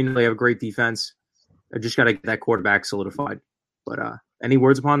we already know they have a great defense. I just got to get that quarterback solidified. But any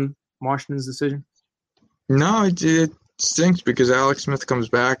words upon Washington's decision? No, it stinks because Alex Smith comes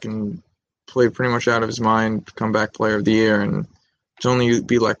back and played pretty much out of his mind, comeback player of the year, and to only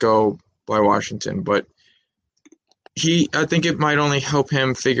be let go by Washington. But I think it might only help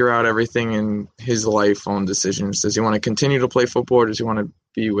him figure out everything in his life on decisions. Does he want to continue to play football, or does he want to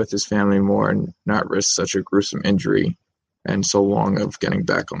be with his family more and not risk such a gruesome injury and so long of getting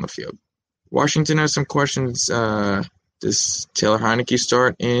back on the field? Washington has some questions. Does Taylor Heineke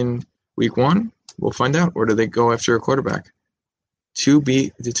start in week 1? We'll find out. Or do they go after a quarterback? To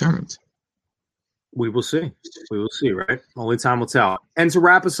be determined. We will see. We will see, right? Only time will tell. And to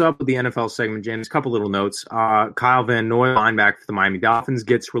wrap us up with the NFL segment, James, a couple little notes. Kyle Van Noy, linebacker for the Miami Dolphins,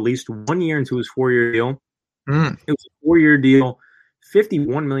 gets released 1 year into his 4-year deal. It was a 4-year deal,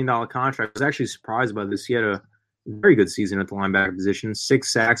 $51 million contract. I was actually surprised by this. He had a very good season at the linebacker position.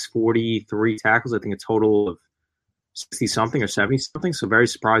 6 sacks, 43 tackles. I think a total of 60-something or 70-something. So very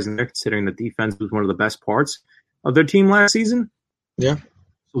surprising there, considering the defense was one of the best parts of their team last season. Yeah.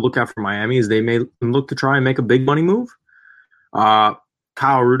 So look out for Miami as they may look to try and make a big money move.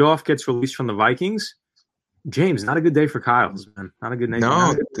 Kyle Rudolph gets released from the Vikings. James, not a good day for Kyle's, man. Not a good name.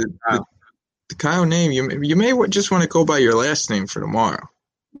 No, the Kyle name, you may just want to go by your last name for tomorrow.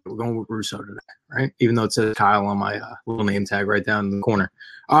 We're going with Russo today, right? Even though it says Kyle on my little name tag right down in the corner.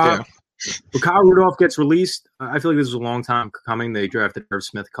 Yeah. But Kyle Rudolph gets released. I feel like this was a long time coming. They drafted Irv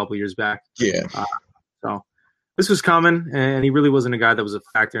Smith a couple years back. Yeah. So this was coming, and he really wasn't a guy that was a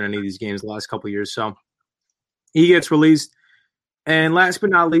factor in any of these games the last couple of years. So he gets released. And last but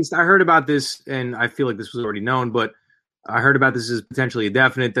not least, I heard about this, and I feel like this was already known, but I heard about this as potentially a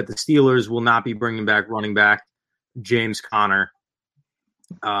definite, that the Steelers will not be bringing back running back James Conner.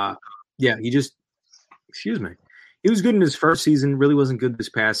 He was good in his first season, really wasn't good this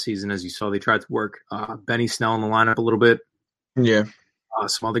past season. As you saw, they tried to work Benny Snell in the lineup a little bit. Yeah.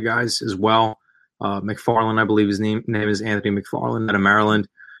 Some other guys as well. McFarland, I believe his name is Anthony McFarland out of Maryland.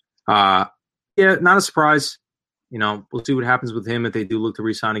 Not a surprise. We'll see what happens with him if they do look to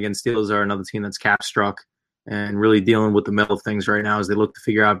re-sign again. Steelers are another team that's cap struck and really dealing with the middle of things right now as they look to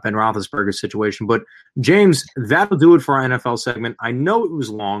figure out Ben Roethlisberger's situation. But, James, that'll do it for our NFL segment. I know it was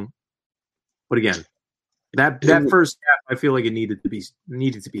long, but again, that first half, I feel like it needed to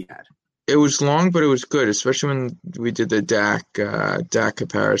be had. It was long, but it was good, especially when we did the Dak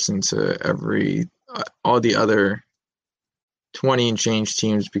comparison to all the other 20 and change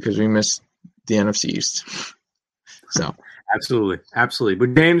teams because we missed the NFC East. So absolutely.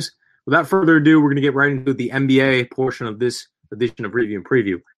 But James, without further ado, we're going to get right into the NBA portion of this edition of Review and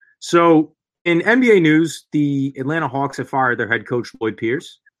Preview. So, in NBA news, the Atlanta Hawks have fired their head coach Lloyd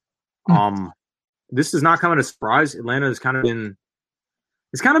Pierce. This does not come as a surprise. Atlanta has kind of been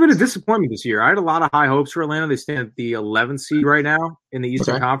It's kind of been a disappointment this year. I had a lot of high hopes for Atlanta. They stand at the 11th seed right now in the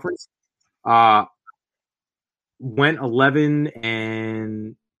Eastern Conference. Went 11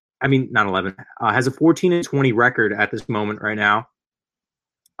 and not 11. Has a 14-20 record at this moment right now.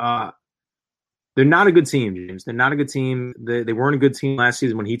 They're not a good team, James. They're not a good team. They weren't a good team last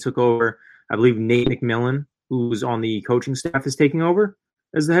season when he took over. I believe Nate McMillan, who was on the coaching staff, is taking over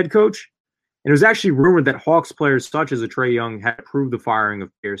as the head coach. And it was actually rumored that Hawks players such as a Trae Young had approved the firing of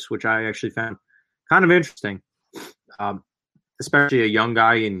Pierce, which I actually found kind of interesting, especially a young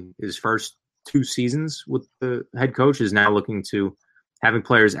guy in his first 2 seasons with the head coach is now looking to having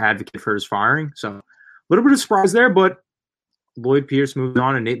players advocate for his firing. So a little bit of surprise there, but Lloyd Pierce moves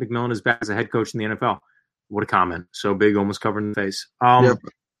on and Nate McMillan is back as a head coach in the NFL. What a comment. So big, almost covered in the face.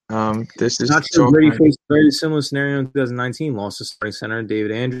 This is not sure Brady faced a very similar scenario in 2019. Lost his starting center,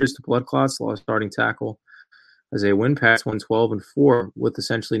 David Andrews, to blood clots. Lost starting tackle Isaiah Winpass, won 12-4 with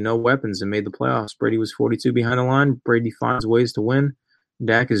essentially no weapons and made the playoffs. Brady was 42 behind the line. Brady finds ways to win.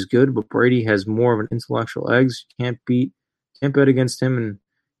 Dak is good, but Brady has more of an intellectual edge. Can't bet against him in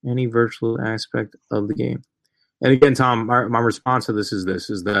any virtual aspect of the game. And again, Tom, my response to this is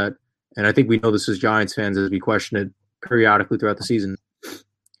that, and I think we know this as Giants fans as we question it periodically throughout the season.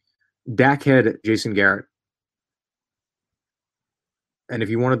 Dak had Jason Garrett. And if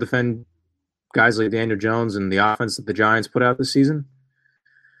you want to defend guys like Daniel Jones and the offense that the Giants put out this season,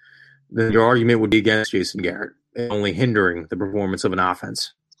 then your argument would be against Jason Garrett, only hindering the performance of an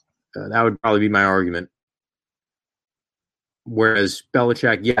offense. That would probably be my argument. Whereas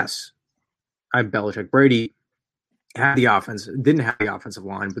Belichick, yes, I'm Belichick. Brady had the offense, didn't have the offensive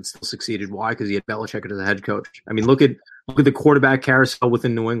line, but still succeeded. Why? Because he had Belichick as a head coach. I mean, look at the quarterback carousel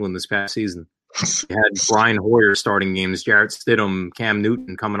within New England this past season. They had Brian Hoyer starting games, Jarrett Stidham, Cam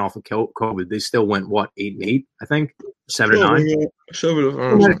Newton coming off of COVID. They still went 8-8, I think, 7-9.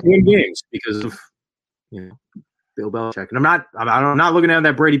 7 games because of Bill Belichick. And I'm not looking at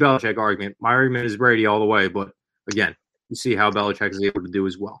that Brady Belichick argument. My argument is Brady all the way. But again, you see how Belichick is able to do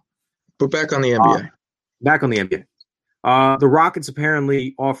as well. But back on the NBA. Back on the NBA. The Rockets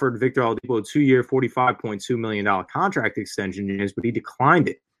apparently offered Victor Oladipo a 2-year, $45.2 million contract extension, James, but he declined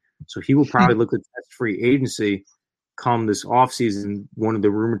it. So he will probably look at test free agency come this offseason. One of the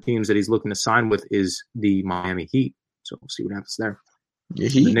rumored teams that he's looking to sign with is the Miami Heat. So we'll see what happens there.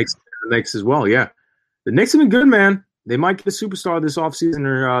 The Knicks as well, yeah. The Knicks have been good, man. They might get a superstar this offseason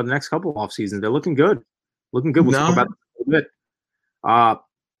or the next couple of off seasons. They're looking good. We'll talk about that a little bit.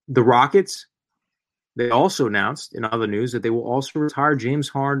 The Rockets, they also announced in other news that they will also retire James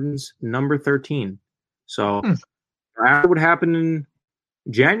Harden's number 13. So after what happened in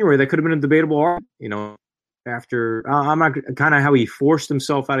January, that could have been a debatable argument, after I'm not kind of how he forced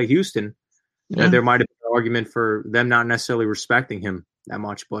himself out of Houston. Yeah. There might have been an argument for them not necessarily respecting him that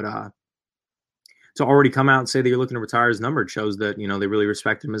much, but to already come out and say that you're looking to retire his number, it shows that, they really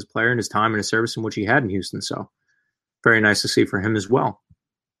respect him as a player and his time and his service in which he had in Houston. So very nice to see for him as well.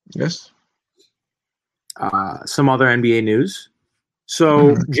 Yes. Some other NBA news.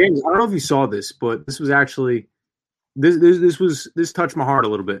 So James, I don't know if you saw this, but this was actually this touched my heart a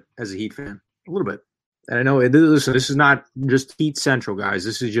little bit as a Heat fan, a little bit. And I know this is not just Heat Central, guys.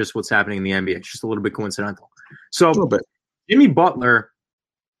 This is just what's happening in the NBA. It's just a little bit coincidental. So a little bit. Jimmy Butler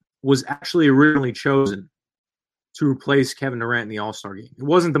was actually originally chosen to replace Kevin Durant in the All-Star game. It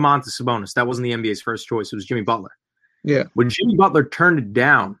wasn't Domantas Sabonis. That wasn't the NBA's first choice. It was Jimmy Butler. Yeah. When Jimmy Butler turned it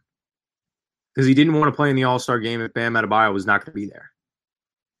down because he didn't want to play in the All-Star game if Bam Adebayo was not going to be there.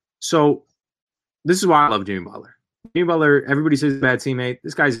 So this is why I love Jimmy Butler. Jimmy Butler, everybody says he's a bad teammate.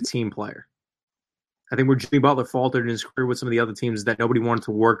 This guy's a team player. I think where Jimmy Butler faltered in his career with some of the other teams that nobody wanted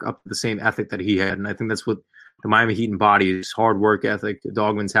to work up to the same ethic that he had. And I think that's what the Miami Heat embodies, hard work ethic,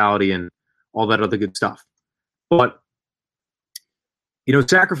 dog mentality, and all that other good stuff. But,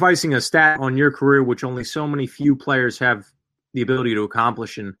 sacrificing a stat on your career, which only so many few players have the ability to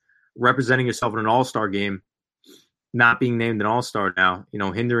accomplish, and representing yourself in an all-star game, not being named an all-star now,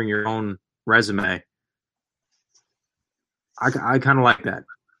 hindering your own resume. I kind of like that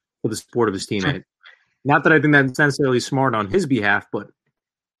for the support of his teammate. Not that I think that's necessarily smart on his behalf, but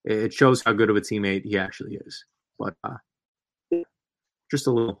it shows how good of a teammate he actually is. But just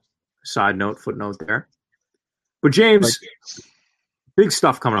a little footnote there. But James, big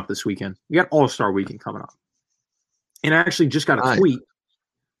stuff coming up this weekend. We got All-Star Weekend coming up. And I actually just got a tweet.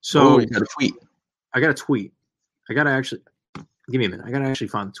 So you got a tweet. I got a tweet. I got to actually – give me a minute. I got to actually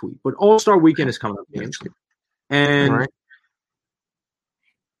find the tweet. But All-Star Weekend is coming up, James. And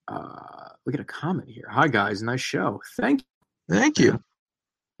we got a comment here. Hi, guys. Nice show. Thank you.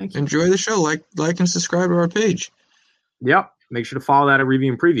 Enjoy the show. Like and subscribe to our page. Yep. Make sure to follow that at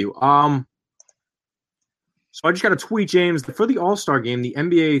Review and Preview. So I just got a tweet, James. For the All-Star game, the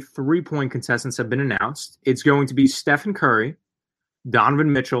NBA three-point contestants have been announced. It's going to be Stephen Curry,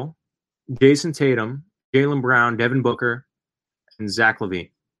 Donovan Mitchell, Jason Tatum, Jaylen Brown, Devin Booker, and Zach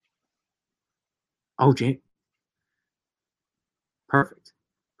LaVine. Oh, James. Perfect.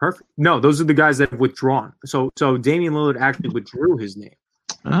 No, those are the guys that have withdrawn. So Damian Lillard actually withdrew his name.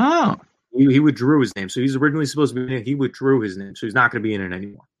 Oh. He withdrew his name. So he's originally supposed to be in it. He withdrew his name. So he's not going to be in it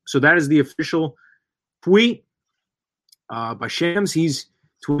anymore. So that is the official tweet by Shams. He's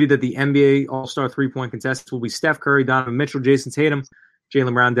tweeted that the NBA All-Star three-point contestants will be Steph Curry, Donovan Mitchell, Jason Tatum,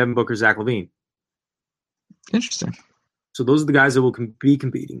 Jaylen Brown, Devin Booker, Zach LaVine. Interesting. So those are the guys that will be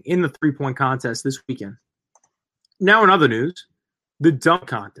competing in the three-point contest this weekend. Now in other news, the dunk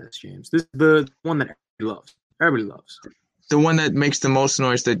contest, James. This is the one that everybody loves. The one that makes the most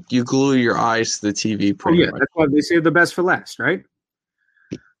noise, that you glue your eyes to the TV. Yeah, that's why they say the best for last, right?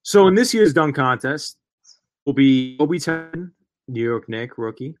 So in this year's dunk contest will be Obi Toppin, New York Knicks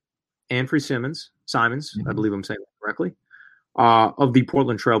rookie, Anfernee Simons, I believe I'm saying that correctly, of the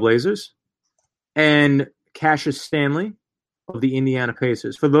Portland Trailblazers, and Cassius Stanley of the Indiana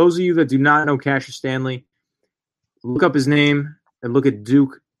Pacers. For those of you that do not know Cassius Stanley, look up his name and look at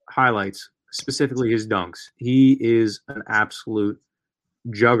Duke highlights, specifically his dunks. He is an absolute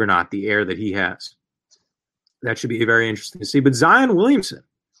juggernaut, the air that he has. That should be very interesting to see. But Zion Williamson.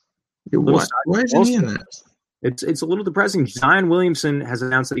 Why isn't he in that? It's a little depressing. Zion Williamson has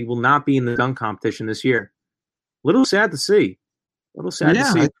announced that he will not be in the dunk competition this year. A little sad to see. To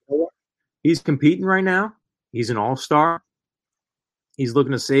see. He's competing right now. He's an all-star. He's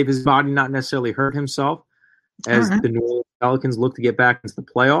looking to save his body, not necessarily hurt himself, as the New Orleans Pelicans look to get back into the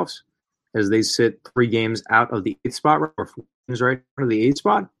playoffs, as they sit 3 games out of the 8th spot, or 4 games right out of the 8th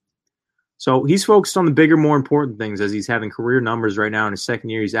spot. So he's focused on the bigger, more important things, as he's having career numbers right now in his second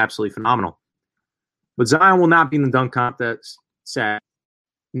year. He's absolutely phenomenal. But Zion will not be in the dunk contest. Sad.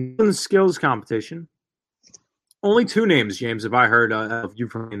 In the skills competition, only 2 names, James, have I heard of you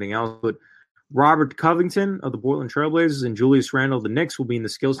from anything else. But Robert Covington of the Portland Trailblazers and Julius Randle of the Knicks will be in the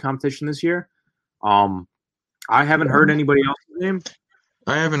skills competition this year. I haven't heard anybody else's name.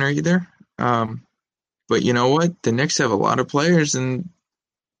 I haven't heard either. But you know what? The Knicks have a lot of players in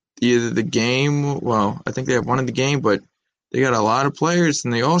either the game. Well, I think they have one in the game, but they got a lot of players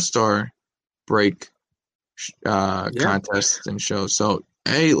in the All-Star break contests and shows. So,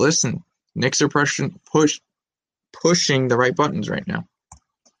 hey, listen, Knicks are pushing the right buttons right now.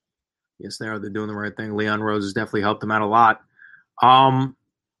 Yes, they are. They're doing the right thing. Leon Rose has definitely helped them out a lot.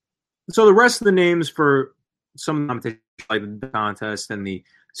 So the rest of the names for some competitions, like the contest and the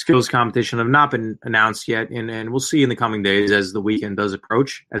skills competition, have not been announced yet, and we'll see in the coming days as the weekend does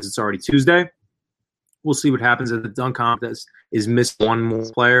approach, as it's already Tuesday. We'll see what happens. As the dunk contest is missing 1 more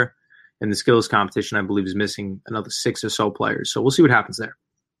player, and the skills competition, I believe, is missing another 6 or so players. So we'll see what happens there.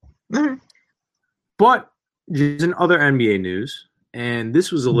 Mm-hmm. But just in other NBA news, and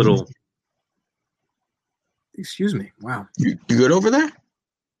this was a little excuse me, wow. You good over there?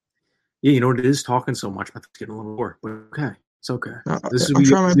 Yeah, you know what it is, talking so much, my throat's getting a little sore, but okay. It's okay. I'm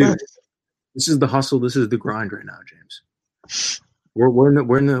trying my best. This is the hustle. This is the grind right now, James. We're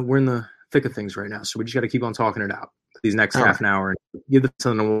in the thick of things right now, so we just got to keep on talking it out for these next half an hour and give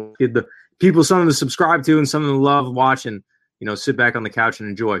the people something to subscribe to and something to love, watch, and sit back on the couch and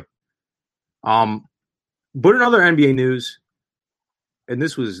enjoy. But in other NBA news, and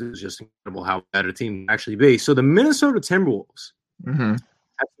this was just incredible how bad a team can actually be. So the Minnesota Timberwolves have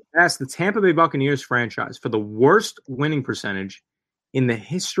surpassed the Tampa Bay Buccaneers franchise for the worst winning percentage in the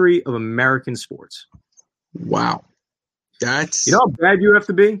history of American sports. Wow. That's... You know how bad you have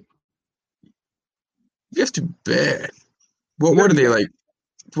to be? You have to be bad. What are they like?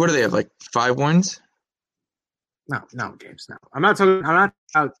 What do they have, like 5 wins? No, James, no. I'm not talking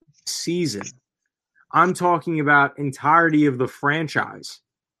about season. I'm talking about entirety of the franchise.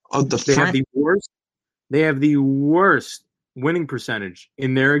 Oh, They have the worst winning percentage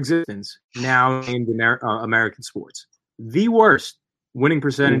in their existence now named American sports. The worst winning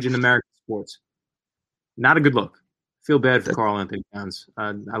percentage in American sports. Not a good look. Feel bad for Karl Anthony Towns.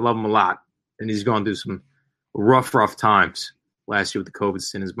 I love him a lot, and he's gone through some rough times last year with the COVID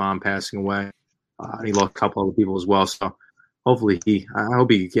stint, his mom passing away. And he lost a couple other people as well. So hopefully I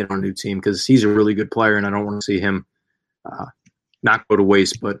hope he can get on a new team, because he's a really good player, and I don't want to see him not go to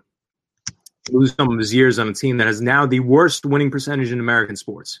waste, but lose some of his years on a team that has now the worst winning percentage in American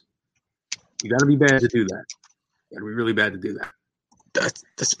sports. You got to be bad to do that. You got to be really bad to do that.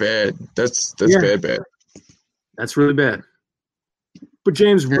 That's bad. That's bad. That's really bad. But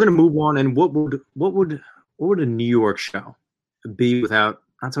James, we're going to move on. And what would a New York show be without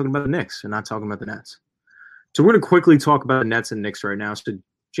not talking about the Knicks and not talking about the Nets. So we're going to quickly talk about the Nets and Knicks right now. So,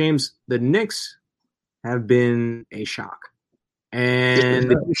 James, the Knicks have been a shock. And they've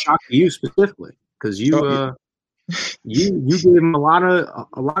been a shock to you specifically because you gave them a lot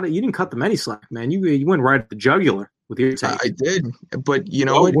of you didn't cut them any slack, man. You went right at the jugular with your take. I did, but you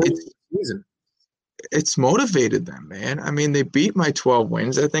know what? It's motivated them, man. I mean, they beat my 12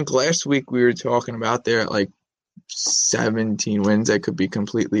 wins. I think last week we were talking about they're at like 17 wins. I could be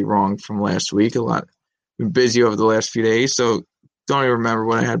completely wrong from last week. A lot. Been busy over the last few days, so don't even remember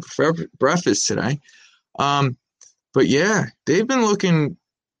what I had for breakfast today. But yeah, they've been looking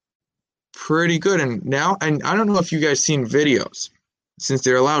pretty good. And I don't know if you guys seen videos since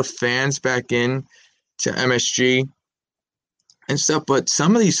they're allowed fans back in to MSG and stuff, but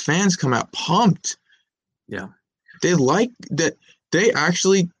some of these fans come out pumped. Yeah. They like that. They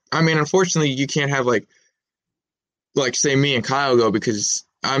actually, I mean, unfortunately you can't have like say me and Kyle go because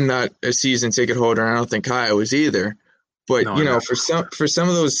I'm not a season ticket holder and I don't think Kyle is either. But for some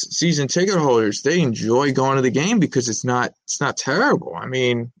of those season ticket holders, they enjoy going to the game because it's not terrible. I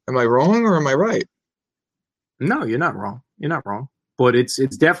mean, am I wrong or am I right? No, you're not wrong. You're not wrong. But it's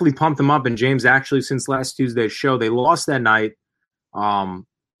definitely pumped them up. And James, actually, since last Tuesday's show, they lost that night to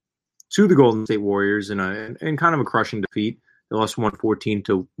the Golden State Warriors in kind of a crushing defeat. They lost 114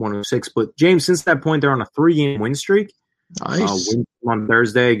 to 106. But James, since that point, they're on a 3-game win streak. Nice. Win on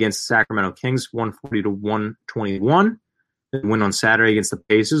Thursday against the Sacramento Kings, 140 to 121. Win on Saturday against the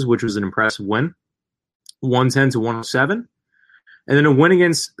Pacers, which was an impressive win, 110 to 107. And then a win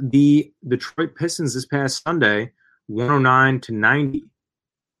against the Detroit Pistons this past Sunday, 109 to 90.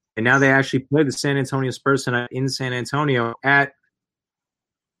 And now they actually play the San Antonio Spurs tonight in San Antonio at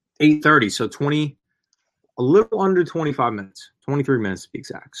 8:30. So a little under 25 minutes, 23 minutes to be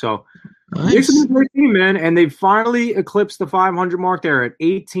exact. So nice. It's a great team, man. And they've finally eclipsed the 500 mark. They're at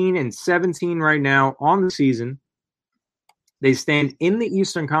 18-17 right now on the season. They stand in the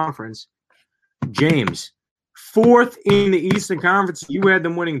Eastern Conference. James, fourth in the Eastern Conference. You had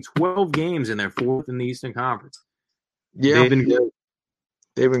them winning 12 games, and they're fourth in the Eastern Conference. Yeah, they've been good.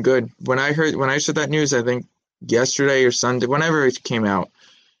 They've been good. When I saw that news, I think yesterday or Sunday, whenever it came out,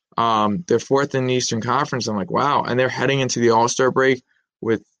 they're fourth in the Eastern Conference. I'm like, wow. And they're heading into the All-Star break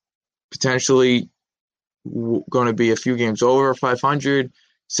with potentially going to be a few games over 500,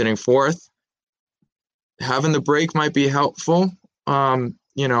 sitting fourth. Having the break might be helpful,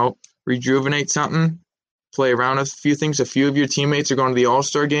 rejuvenate something, play around with a few things. A few of your teammates are going to the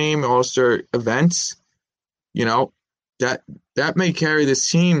All-Star game, All-Star events. That may carry this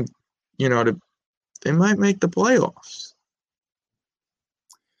team, they might make the playoffs.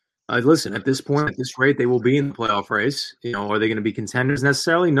 Listen, at this point, at this rate, they will be in the playoff race. Are they going to be contenders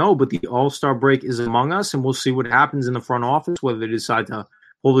necessarily? No, but the All-Star break is among us, and we'll see what happens in the front office, whether they decide to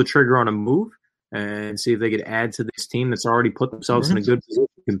pull the trigger on a move and see if they could add to this team that's already put themselves in a good position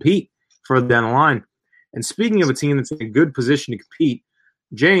to compete further down the line. And speaking of a team that's in a good position to compete,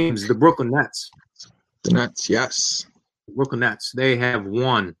 James, the Brooklyn Nets. The Nets, yes. The Brooklyn Nets, they have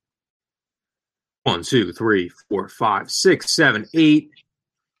won 1, 2, 3, 4, 5, 6, 7, 8,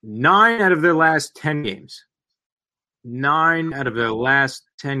 9 out of their last 10 games. 9 out of their last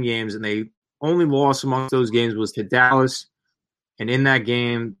 10 games, and they only loss amongst those games was to Dallas. And in that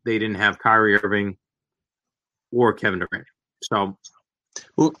game, they didn't have Kyrie Irving or Kevin Durant. So,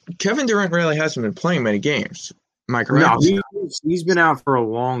 well, Kevin Durant really hasn't been playing many games. Am I correct? No, he's been out for a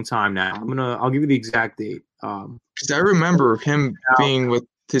long time now. I'll give you the exact date. Because I remember him being with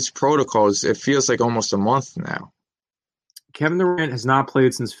his protocols. It feels like almost a month now. Kevin Durant has not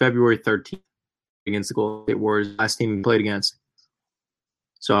played since February 13th against the Golden State Warriors, last team he played against.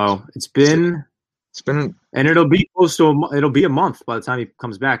 So it's been, and it'll be close to it'll be a month by the time he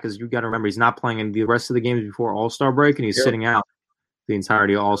comes back, because you got to remember he's not playing in the rest of the games before All-Star break, and he's sitting out the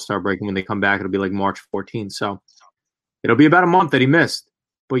entirety of All-Star break. And when they come back, it'll be like March 14th. So it'll be about a month that he missed.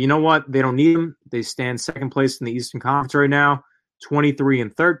 But you know what? They don't need him. They stand second place in the Eastern Conference right now,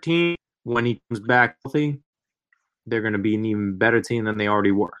 23-13. When he comes back healthy, they're going to be an even better team than they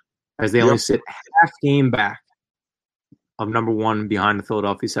already were, as they only sit half game back of number one behind the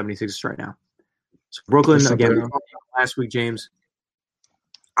Philadelphia 76ers right now. So Brooklyn, again, last week, James,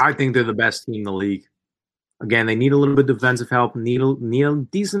 I think they're the best team in the league. Again, they need a little bit of defensive help, need a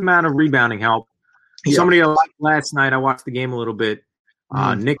decent amount of rebounding help. Yeah. Somebody I liked last night, I watched the game a little bit.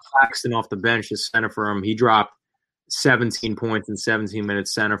 Nick Claxton off the bench is center for him. He dropped 17 points in 17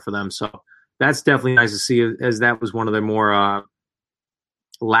 minutes center for them. So that's definitely nice to see, as that was one of their more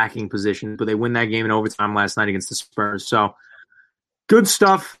lacking positions. But they win that game in overtime last night against the Spurs. So good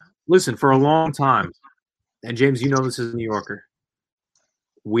stuff. Listen, for a long time, and James, you know this as a New Yorker,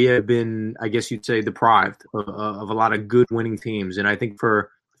 we have been, I guess you'd say, deprived of a lot of good winning teams. And I think for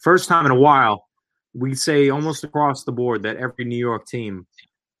the first time in a while, we'd say almost across the board that every New York team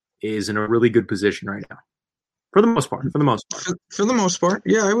is in a really good position right now. For the most part. For the most part,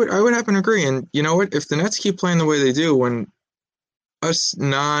 yeah, I would happen to agree. And you know what? If the Nets keep playing the way they do, when us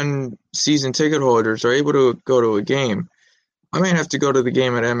non-season ticket holders are able to go to a game, I might have to go to the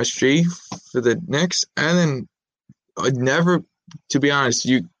game at MSG for the Knicks, and then I'd never. To be honest,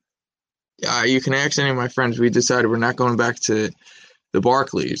 you can ask any of my friends. We decided we're not going back to the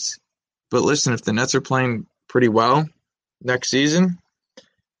Barclays. But listen, if the Nets are playing pretty well next season,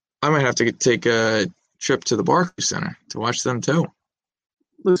 I might have to take a trip to the Barclays Center to watch them too.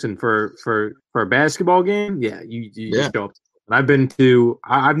 Listen, for a basketball game, yeah, you show up. And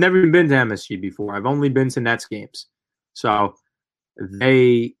I've never even been to MSG before. I've only been to Nets games. So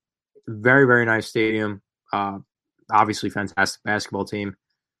very, very nice stadium. Obviously fantastic basketball team.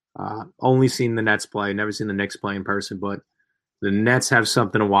 Only seen the Nets play, never seen the Knicks play in person, but the Nets have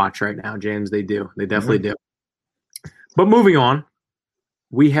something to watch right now, James. They do. They definitely do. But moving on,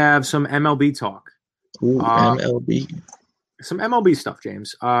 we have some MLB talk. Ooh, MLB. Some MLB stuff,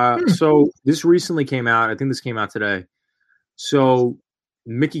 James. So this recently came out. I think this came out today. So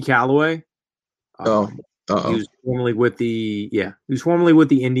Mickey Callaway. He was formerly with the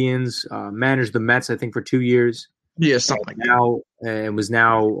Indians. Managed the Mets, I think, for 2 years. Yeah, something like that. And was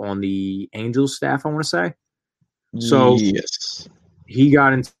now on the Angels staff, I want to say. So yes, he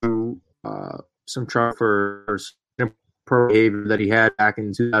got into some trouble for some behavior that he had back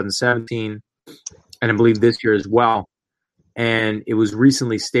in 2017, and I believe this year as well. And it was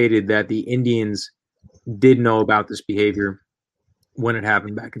recently stated that the Indians did know about this behavior when it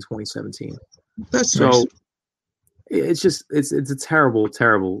happened back in 2017. That's so nice. It's a terrible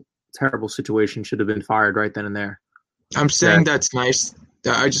situation. Should have been fired right then and there. I'm saying that's nice.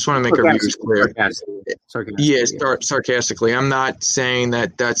 I just want to make our viewers clear. Sarcastically. I'm not saying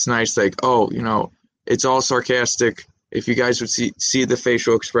that that's nice. Like, it's all sarcastic. If you guys would see the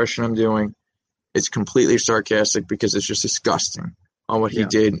facial expression I'm doing, it's completely sarcastic because it's just disgusting on what he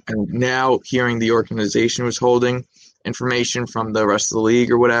did. And now hearing the organization was holding information from the rest of the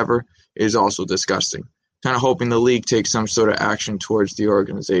league or whatever is also disgusting. Kind of hoping the league takes some sort of action towards the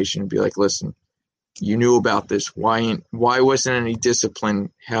organization and be like, listen, you knew about this. Why wasn't any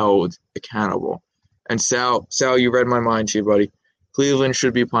discipline held accountable? And Sal, you read my mind here, buddy. Cleveland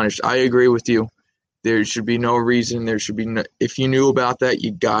should be punished. I agree with you. There should be no reason. There should be no, if you knew about that,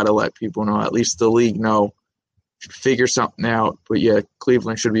 you got to let people know, at least the league know. Figure something out. But yeah,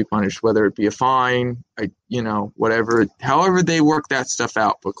 Cleveland should be punished, whether it be a fine, whatever. However they work that stuff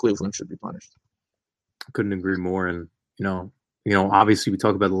out, but Cleveland should be punished. I couldn't agree more. And, obviously we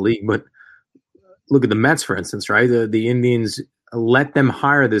talk about the league, but look at the Mets, for instance, right? The Indians let them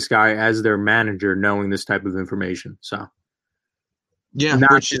hire this guy as their manager knowing this type of information. So, yeah,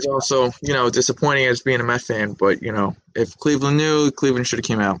 which is also, disappointing as being a Met fan. But, if Cleveland knew, Cleveland should have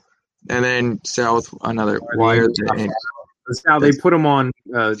came out. And then South, another wire. Now they put him on.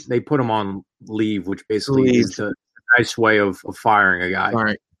 They put him on leave, which basically is the nice way of firing a guy. All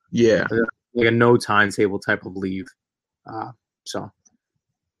right. Yeah. Like a no timetable type of leave. So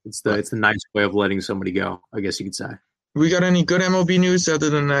it's the nice way of letting somebody go, I guess you could say. We got any good MLB news other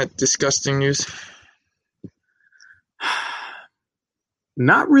than that disgusting news?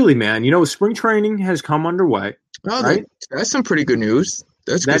 Not really, man. Spring training has come underway. Oh, right? That's some pretty good news.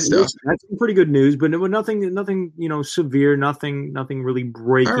 That's good stuff. That's some pretty good news, but nothing, severe, nothing really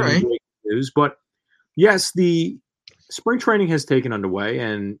breaking news. But yes, the spring training has taken underway,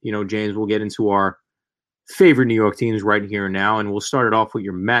 and James, we'll get into our favorite New York teams right here and now, and we'll start it off with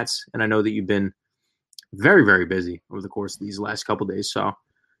your Mets. And I know that you've been very, very busy over the course of these last couple of days, so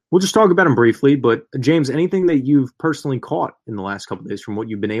we'll just talk about them briefly. But James, anything that you've personally caught in the last couple of days from what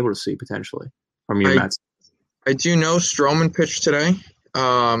you've been able to see potentially from your Mets? I do know Stroman pitched today.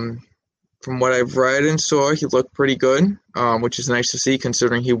 From what I've read and saw, he looked pretty good, which is nice to see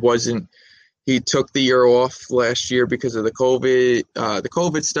considering he took the year off last year because of the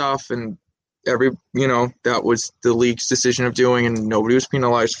COVID stuff, and that was the league's decision of doing, and nobody was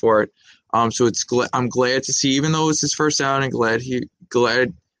penalized for it. So I'm glad to see, even though it was his first outing, glad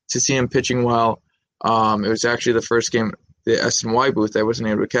to see him pitching well. It was actually the first game, the SNY booth, I wasn't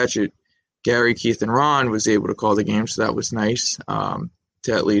able to catch it. Gary, Keith, and Ron was able to call the game, so that was nice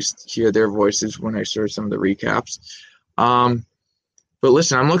to at least hear their voices when I saw some of the recaps. But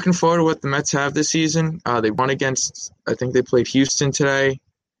listen, I'm looking forward to what the Mets have this season. They won against, I think they played Houston today,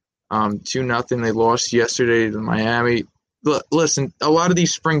 2-0. They lost yesterday to Miami. listen, a lot of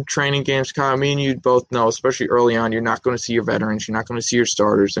these spring training games, Kyle, me and you both know, especially early on, you're not going to see your veterans, you're not going to see your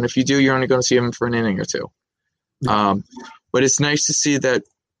starters, and if you do, you're only going to see them for an inning or two. But it's nice to see that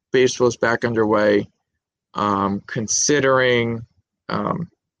baseball's back underway, considering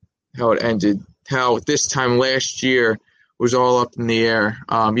how it ended, how this time last year was all up in the air.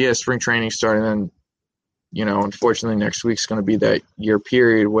 Spring training started, and unfortunately next week's going to be that year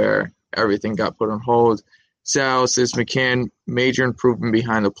period where everything got put on hold. Sal says McCann, major improvement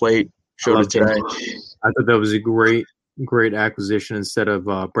behind the plate. Showed it today. I thought that was a great acquisition instead of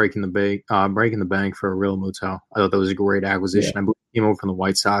breaking the bank for a real Muto. I thought that was a great acquisition. I believe he came over from the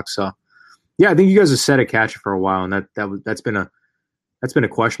White Sox. So, I think you guys have set a catcher for a while, and that's been a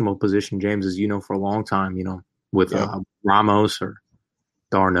questionable position, James, as you know, for a long time. With Ramos or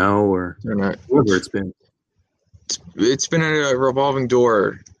Darno or whoever it's been. It's been a revolving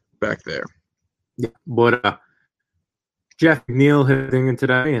door back there. Yeah, but Jeff McNeil hitting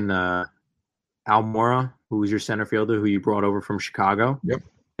today, and Almora, who was your center fielder, who you brought over from Chicago. Yep.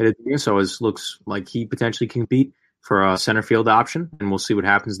 So it looks like he potentially can compete for a center field option, and we'll see what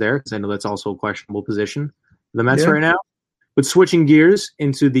happens there because I know that's also a questionable position for the Mets right now. But switching gears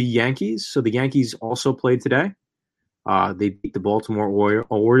into the Yankees. So the Yankees also played today. They beat the Baltimore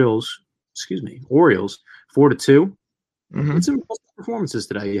Orioles 4-2. It's some impressive performances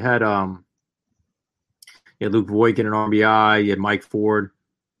today. You had Luke Voigt get an RBI. You had Mike Ford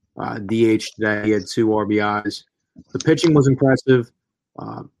DH today. He had 2 RBIs. The pitching was impressive.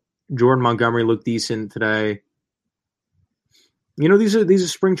 Jordan Montgomery looked decent today. These are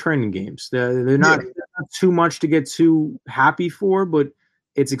spring training games. They're not too much to get too happy for, but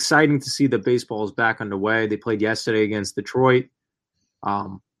it's exciting to see that baseball is back underway. They played yesterday against Detroit.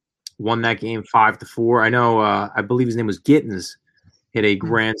 Won that game 5-4. I know. I believe his name was Gittins. Hit a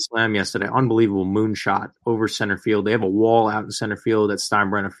grand slam yesterday. Unbelievable moonshot over center field. They have a wall out in center field at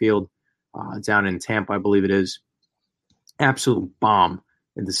Steinbrenner Field down in Tampa, I believe it is. Absolute bomb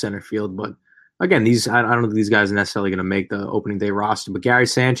into center field. But again, I don't think these guys are necessarily going to make the opening day roster. But Gary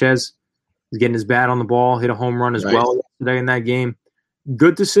Sanchez is getting his bat on the ball, hit a home run as well today in that game.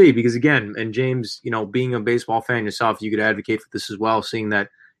 Good to see because, again, and James, being a baseball fan yourself, you could advocate for this as well, seeing that,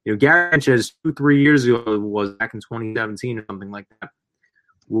 Gary Sanchez 2-3 years ago was back in 2017 or something like that,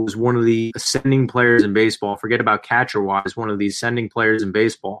 was one of the ascending players in baseball. Forget about catcher-wise, one of the ascending players in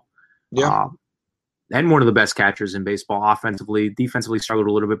baseball. Yeah. And one of the best catchers in baseball offensively. Defensively struggled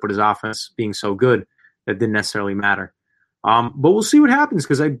a little bit, but his offense being so good, that didn't necessarily matter. But we'll see what happens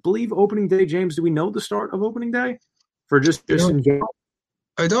because I believe opening day, James, do we know the start of opening day? For just in general?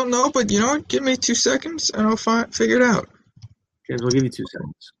 I don't know, but you know what? Give me 2 seconds and I'll figure it out. James, we'll give you 2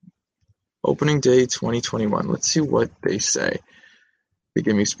 seconds. Opening day 2021. Let's see what they say. They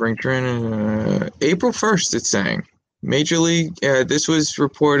give me spring training. April 1st, it's saying. Major League, this was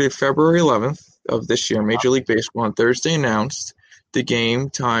reported February 11th of this year. Major League Baseball on Thursday announced the game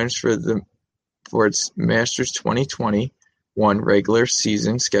times for its Masters 2021 regular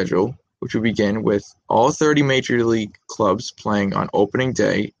season schedule, which will begin with all 30 Major League clubs playing on opening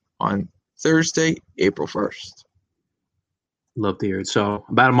day on Thursday, April 1st. Love to hear it. So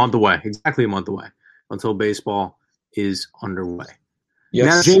about a month away, exactly a month away, until baseball is underway.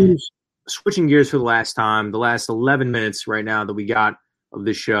 Yes. Now, James, switching gears for the last time, the last 11 minutes right now that we got of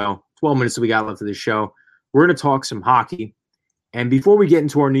this show, 12 minutes that we got left of this show, we're going to talk some hockey. And before we get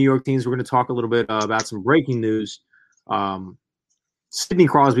into our New York teams, we're going to talk a little bit about some breaking news. Sidney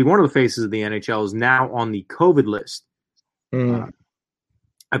Crosby, one of the faces of the NHL, is now on the COVID list.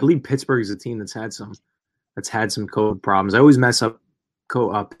 I believe Pittsburgh is a team that's had some COVID problems. I always mess up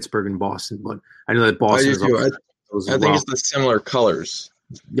Pittsburgh and Boston, but I know that Boston I think it's the similar colors.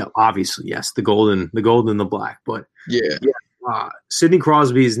 Yeah, obviously, yes, the gold and the black. But yeah. Sidney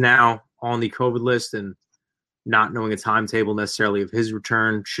Crosby is now on the COVID list, and not knowing a timetable necessarily of his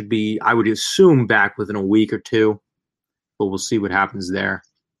return should be, I would assume, back within a week or two. But we'll see what happens there.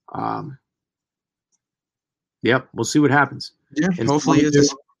 We'll see what happens. Yeah, and hopefully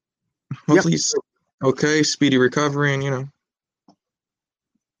he's okay, speedy recovery, and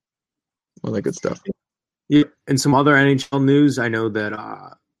all that good stuff. Yeah, and some other NHL news. I know that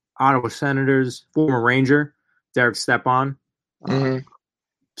Ottawa Senators former Ranger Derek Stepan,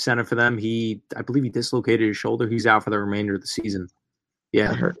 center for them. I believe he dislocated his shoulder. He's out for the remainder of the season. Yeah,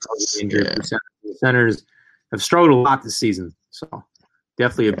 that hurts. The Senators have struggled a lot this season, so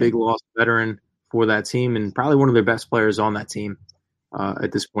definitely a big loss veteran for that team, and probably one of their best players on that team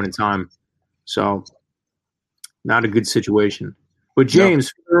at this point in time. So, not a good situation. But James,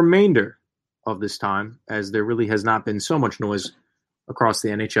 for the remainder of this time, as there really has not been so much noise across the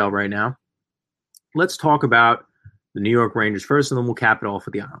NHL right now, let's talk about the New York Rangers first, and then we'll cap it off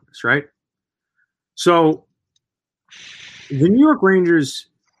with the Islanders, right? So the New York Rangers,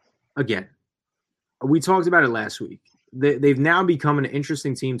 again, we talked about it last week. They've now become an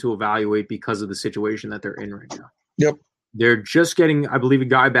interesting team to evaluate because of the situation that they're in right now. Yep. They're just getting, I believe, a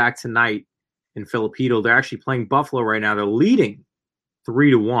guy back tonight in Filipino. They're actually playing Buffalo right now. They're leading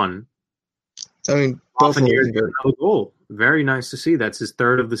 3-1. I mean, Buffalo is good. Another goal. Very nice to see. That's his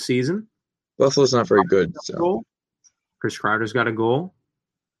third of the season. Buffalo's not very good. So. Chris Kreider's got a goal.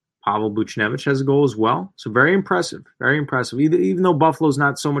 Pavel Buchnevich has a goal as well. So very impressive. Very impressive. Even though Buffalo's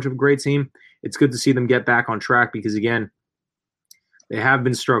not so much of a great team, it's good to see them get back on track because, again, they have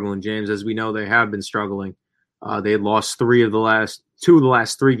been struggling, James. As we know, they have been struggling. They had lost two of the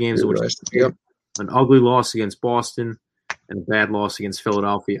last three games, which yep. An ugly loss against Boston and a bad loss against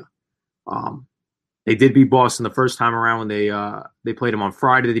Philadelphia. They did beat Boston the first time around when they played them on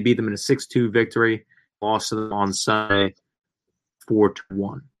Friday. They beat them in a 6-2 victory. Lost to them on Sunday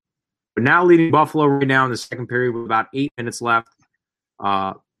 4-1. But now leading Buffalo right now in the second period with about 8 minutes left.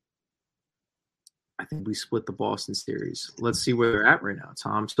 I think we split the Boston series. Let's see where they're at right now,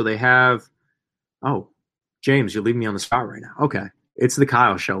 Tom. So they have James, you're leaving me on the spot right now. Okay. It's the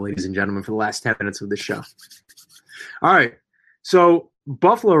Kyle Show, ladies and gentlemen, for the last 10 minutes of this show. All right. So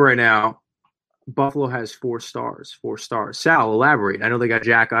Buffalo right now, Buffalo has 4 stars. Sal, elaborate. I know they got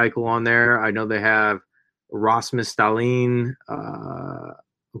Jack Eichel on there. I know they have Rasmus Dahlin.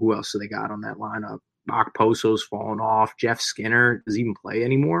 Who else do they got on that lineup? Bach Poso's fallen off. Jeff Skinner. Does he even play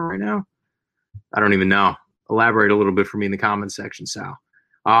anymore right now? I don't even know. Elaborate a little bit for me in the comments section, Sal.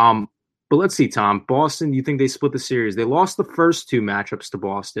 But let's see, Tom. Boston, you think they split the series? They lost the first 2 matchups to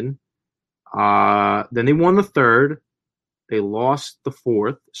Boston. Then they won the third. They lost the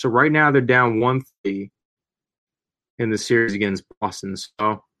fourth. So right now they're down 1-3 in the series against Boston.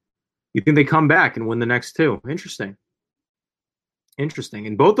 So you think they come back and win the next 2? Interesting.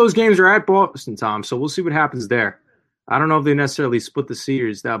 And both those games are at Boston, Tom. So we'll see what happens there. I don't know if they necessarily split the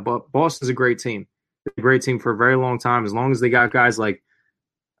series, but Boston's a great team. They're a great team for a very long time, as long as they got guys like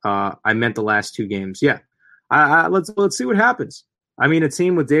I meant the last 2 games. Yeah. Let's see what happens. I mean, a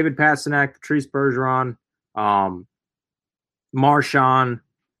team with David Pastrnak, Patrice Bergeron, Marchand,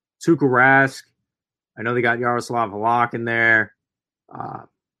 Tuukka Rask. I know they got Yaroslav Halak in there.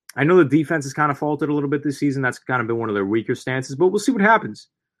 I know the defense has kind of faltered a little bit this season. That's kind of been one of their weaker stances, but we'll see what happens.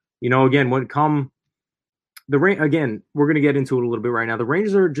 Again, we're going to get into it a little bit right now. The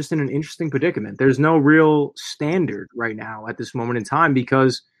Rangers are just in an interesting predicament. There's no real standard right now at this moment in time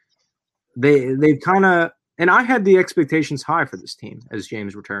because they've kind of, and I had the expectations high for this team as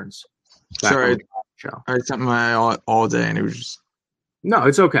James returns. Sorry, I had something in my eye all day, and it was just... No,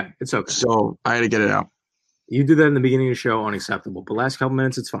 it's okay. It's okay. So I had to get it out. You do that in the beginning of the show, unacceptable. But last couple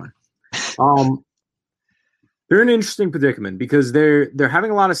minutes, it's fine. They're in an interesting predicament because they're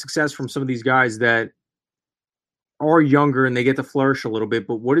having a lot of success from some of these guys that are younger and they get to flourish a little bit.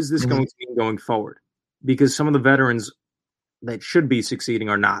 But what is this going to mean going forward? Because some of the veterans that should be succeeding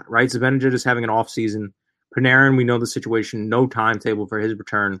are not, right? Zibanejad is having an off season. Panarin, we know the situation. No timetable for his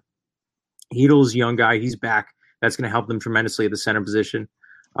return. Heedle's a young guy. He's back. That's going to help them tremendously at the center position.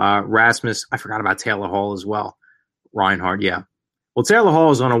 Rasmus, I forgot about Taylor Hall as well. Reinhardt, yeah. Well, Taylor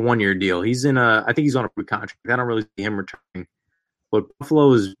Hall is on a 1-year deal. I think he's on a free contract. I don't really see him returning. But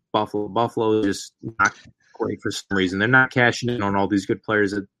Buffalo is Buffalo. Buffalo is just not great for some reason. They're not cashing in on all these good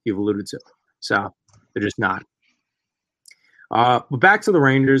players that you've alluded to. So they're just not. But back to the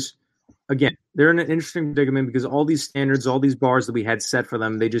Rangers. Again, they're in an interesting predicament because all these standards, all these bars that we had set for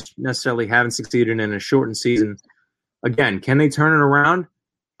them, they just necessarily haven't succeeded in a shortened season. Again, can they turn it around?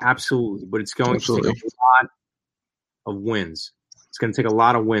 Absolutely. But it's going to take a lot of wins. It's going to take a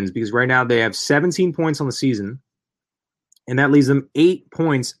lot of wins because right now they have 17 points on the season, and that leaves them 8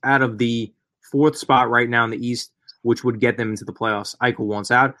 points out of the 4th spot right now in the East, which would get them into the playoffs. Eichel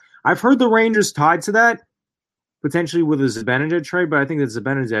wants out. I've heard the Rangers tied to that, potentially with a Zibanejad trade, but I think that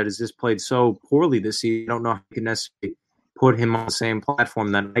Zibanejad has just played so poorly this season. I don't know if you can necessarily put him on the same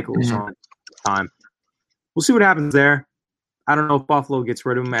platform that Eichel is on at the time. We'll see what happens there. I don't know if Buffalo gets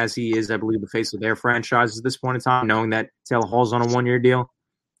rid of him as he is, I believe, the face of their franchise at this point in time, knowing that Taylor Hall's on a 1-year deal.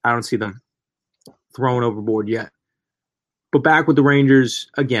 I don't see them throwing overboard yet. But back with the Rangers,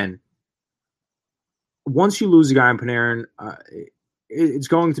 again, once you lose a guy in Panarin, it's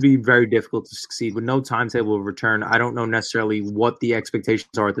going to be very difficult to succeed with no timetable of return. I don't know necessarily what the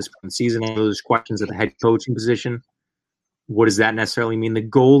expectations are at this point in the season. I know there's questions at the head coaching position. What does that necessarily mean? The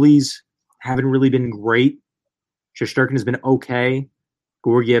goalies haven't really been great. Shesterkin has been okay.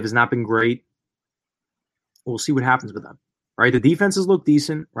 Georgiev has not been great. We'll see what happens with them. Right? The defenses look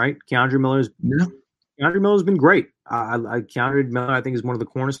decent, right? Keandre Miller's been great. I counted Miller. I think is one of the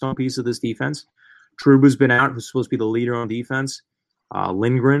cornerstone pieces of this defense. Trouba's been out, who's supposed to be the leader on defense. Ryan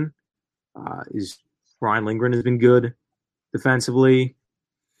Lindgren has been good defensively.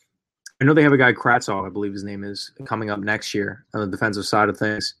 I know they have a guy, Kravtsov, I believe his name is, coming up next year on the defensive side of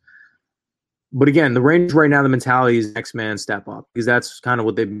things. But again, the Rangers right now, the mentality is next man step up, because that's kind of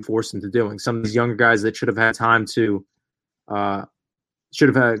what they've been forced into doing. Some of these younger guys that should have had time to should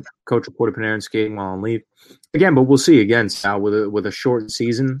have had Coach reported Panarin skating while on leave. Again, but we'll see. Again, Sal, with a short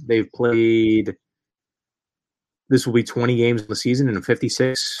season, they've played – this will be 20 games in the season and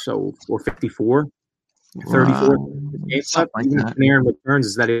 56, or 54. 34 games left. Even if Panarin returns,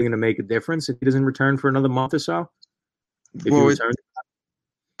 is that even going to make a difference if he doesn't return for another month or so?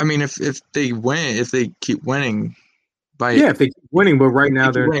 I mean, if they win, if they keep winning, if they keep winning, but right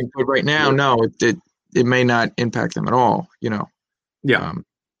now they're winning, but right now, no, it may not impact them at all. Yeah.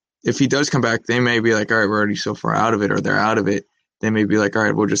 If he does come back, they may be like, all right, we're already so far out of it, or they're out of it. They may be like, all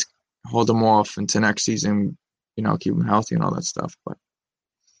right, we'll just hold them off into next season. Keep them healthy and all that stuff. But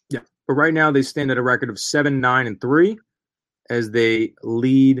right now they stand at a record of 7-9-3 as they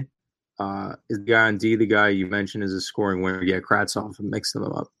lead. Is the guy on D, the guy you mentioned is a scoring winner? Yeah, Kravtsov mixed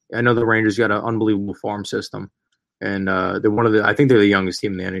them up. I know the Rangers got an unbelievable farm system, and they're I think they're the youngest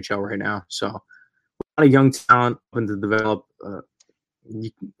team in the NHL right now. So a lot of young talent to develop. I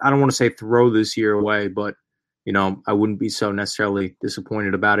don't want to say throw this year away, but I wouldn't be so necessarily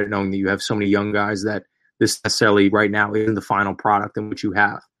disappointed about it, knowing that you have so many young guys that this necessarily right now isn't the final product in which you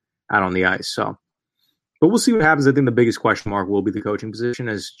have out on the ice. So, but we'll see what happens. I think the biggest question mark will be the coaching position,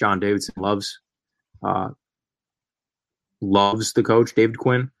 as John Davidson loves the coach, David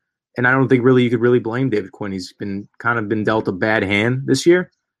Quinn. And I don't think really you could really blame David Quinn. He's been dealt a bad hand this year.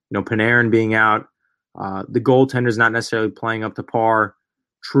 Panarin being out, the goaltender's not necessarily playing up to par.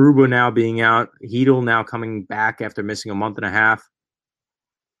 Trouba now being out, Hedl now coming back after missing a month and a half.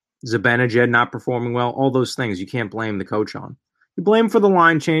 Zibanejad not performing well, all those things you can't blame the coach on. You blame for the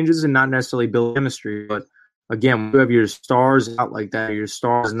line changes and not necessarily build chemistry. But again, when you have your stars out like that, your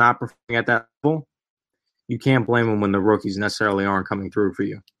stars not performing at that level, you can't blame them when the rookies necessarily aren't coming through for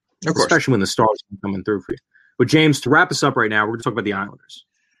you. Of course. Especially when the stars are coming through for you. But James, to wrap us up right now, we're going to talk about the Islanders.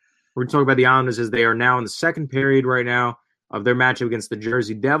 We're going to talk about the Islanders as they are now in the second period right now of their matchup against the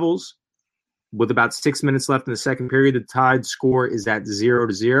Jersey Devils. With about 6 minutes left in the second period, the tied score is at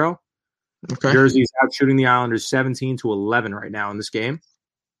 0-0. Okay. Jersey's out shooting the Islanders 17-11 right now in this game.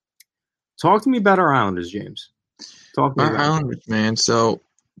 Talk to me about our Islanders, James. Talk to me about our Islanders, man. So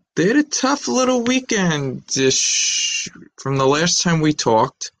they had a tough little weekend from the last time we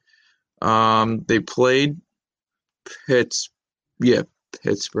talked. They played Pittsburgh.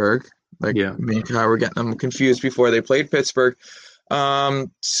 Me and Kyle were getting them confused before. They played Pittsburgh.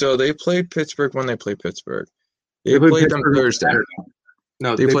 So they played Pittsburgh when they played Pittsburgh. They played them Thursday.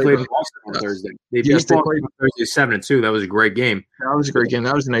 No, they played Boston on Thursday. They played Thursday 7-2. That was a great game. That was a great game.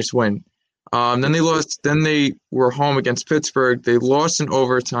 That was a nice win. Then they lost. Then they were home against Pittsburgh. They lost in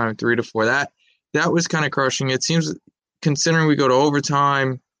overtime 3-4. That was kind of crushing. It seems, considering we go to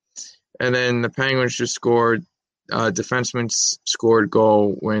overtime, and then the Penguins just scored. Defenseman scored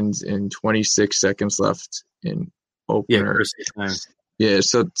goal, wins in 26 seconds left in opener. Yeah,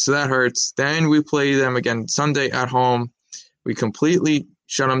 so that hurts. Then we play them again Sunday at home. We completely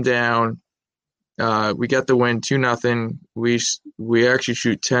shut them down. We get the win 2-0. We actually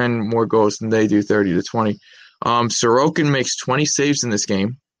shoot 10 more goals than they do, 30-20. Sorokin makes 20 saves in this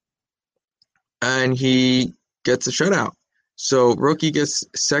game, and he gets a shutout. So rookie gets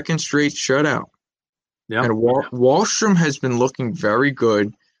second straight shutout. Yeah, and Wahlstrom has been looking very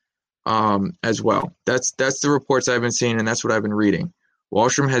good as well. That's the reports I've been seeing, and that's what I've been reading.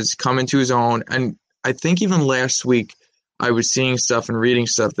 Wahlstrom has come into his own, and I think even last week I was seeing stuff and reading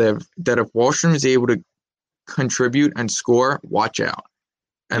stuff that if Wahlstrom is able to contribute and score, watch out.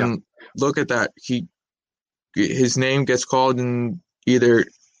 And look at that. His name gets called in either,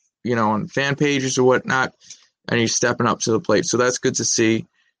 on fan pages or whatnot, and he's stepping up to the plate. So that's good to see.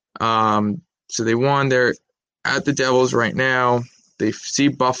 So they won. They're at the Devils right now. They see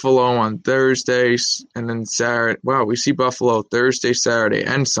Buffalo on Thursdays, and then Saturday. Wow, we see Buffalo Thursday, Saturday,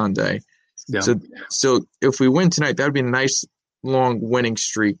 and Sunday. Yeah. So if we win tonight, that would be a nice long winning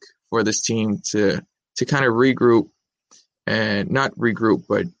streak for this team to kind of regroup, and not regroup,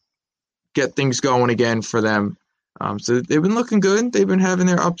 but get things going again for them. So they've been looking good. They've been having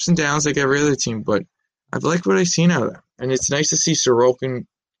their ups and downs like every other team, but I've liked what I've seen out of them. And it's nice to see Sorokin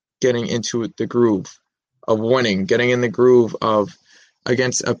getting into the groove of winning, getting in the groove of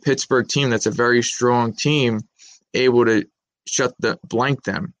against a Pittsburgh team that's a very strong team, able to blank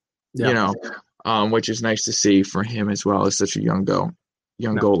them. Yeah. which is nice to see for him as well as such a young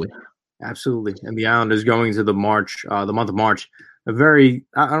goalie. Absolutely. And the Islanders going to the month of March, a very,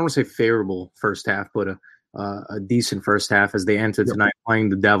 I don't want to say favorable first half, but a decent first half as they enter tonight playing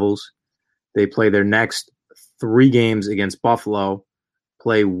the Devils. They play their next 3 games against Buffalo,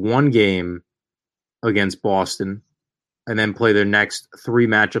 play 1 game against Boston, and then play their next 3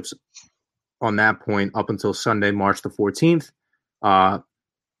 matchups on that point up until Sunday, March the 14th,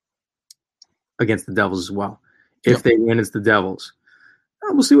 against the Devils as well. If they win, it's the Devils.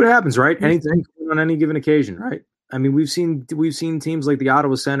 We'll see what happens, right? Anything on any given occasion, right? I mean, we've seen teams like the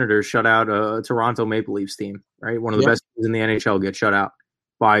Ottawa Senators shut out a Toronto Maple Leafs team, right? One of the best teams in the NHL get shut out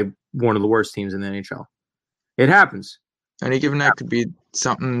by one of the worst teams in the NHL. It happens. Any given night could be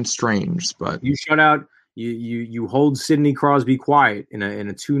something strange, but you shut out. You hold Sidney Crosby quiet in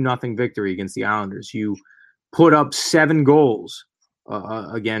a 2-0 victory against the Islanders. You put up 7 goals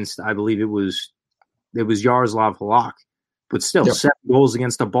against, I believe it was Yaroslav Halak, but still 7 goals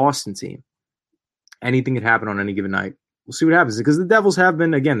against a Boston team. Anything could happen on any given night. We'll see what happens because the Devils have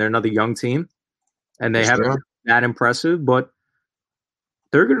been, again, they're another young team, and they haven't been that impressive, but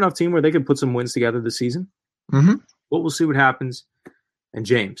they're a good enough team where they could put some wins together this season. Mm-hmm. But we'll see what happens. And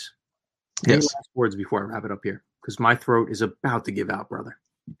James, any last words before I wrap it up here? Because my throat is about to give out, brother.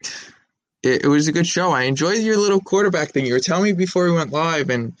 It was a good show. I enjoyed your little quarterback thing. You were telling me before we went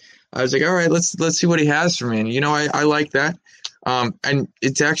live, and I was like, all right, let's see what he has for me. And, I like that. And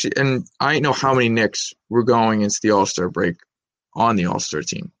it's actually, and I know how many Knicks were going into the All-Star break on the All-Star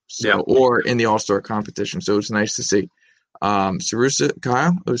team, or in the All-Star competition. So it's nice to see. Sarusa,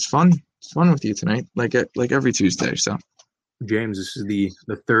 Kyle, it was fun. It's fun with you tonight, like every Tuesday. So, James, this is the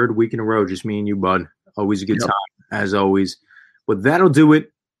 3rd week in a row, just me and you, bud. Always a good time, as always. But that'll do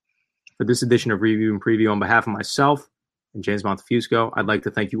it for this edition of Review and Preview. On behalf of myself and James Montefusco, I'd like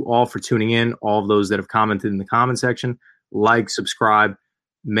to thank you all for tuning in, all of those that have commented in the comment section. Like, subscribe,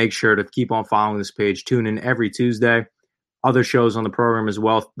 make sure to keep on following this page. Tune in every Tuesday. Other shows on the program as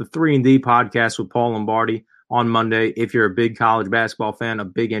well. The 3&D podcast with Paul Lombardi on Monday. If you're a big college basketball fan, a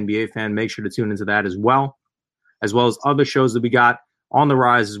big NBA fan, make sure to tune into that as well as other shows that we got on the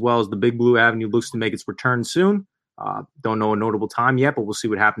rise, as well as the Big Blue Avenue looks to make its return soon. Don't know a notable time yet, but we'll see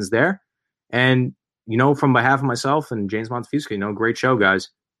what happens there. And, from behalf of myself and James Montefusco, great show, guys.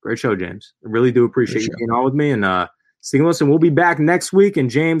 Great show, James. I really do appreciate you being on with me. And stick and listen. We'll be back next week. And,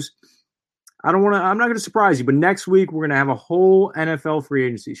 James, I'm not going to surprise you, but next week we're going to have a whole NFL free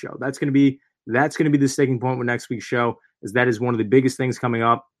agency show. That's going to be the sticking point with next week's show, as that is one of the biggest things coming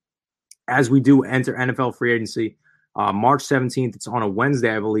up as we do enter NFL free agency. March 17th, it's on a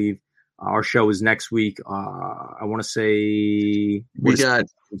Wednesday, I believe. Our show is next week. I want to say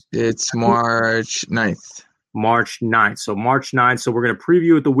it's March 9th. March 9th. So March 9th. So we're going to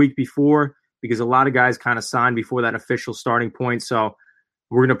preview it the week before because a lot of guys kind of signed before that official starting point. So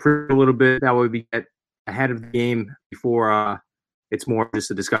we're going to preview a little bit. That way we get ahead of the game before it's more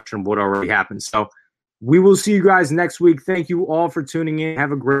just a discussion of what already happened. So we will see you guys next week. Thank you all for tuning in.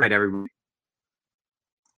 Have a great night, everybody.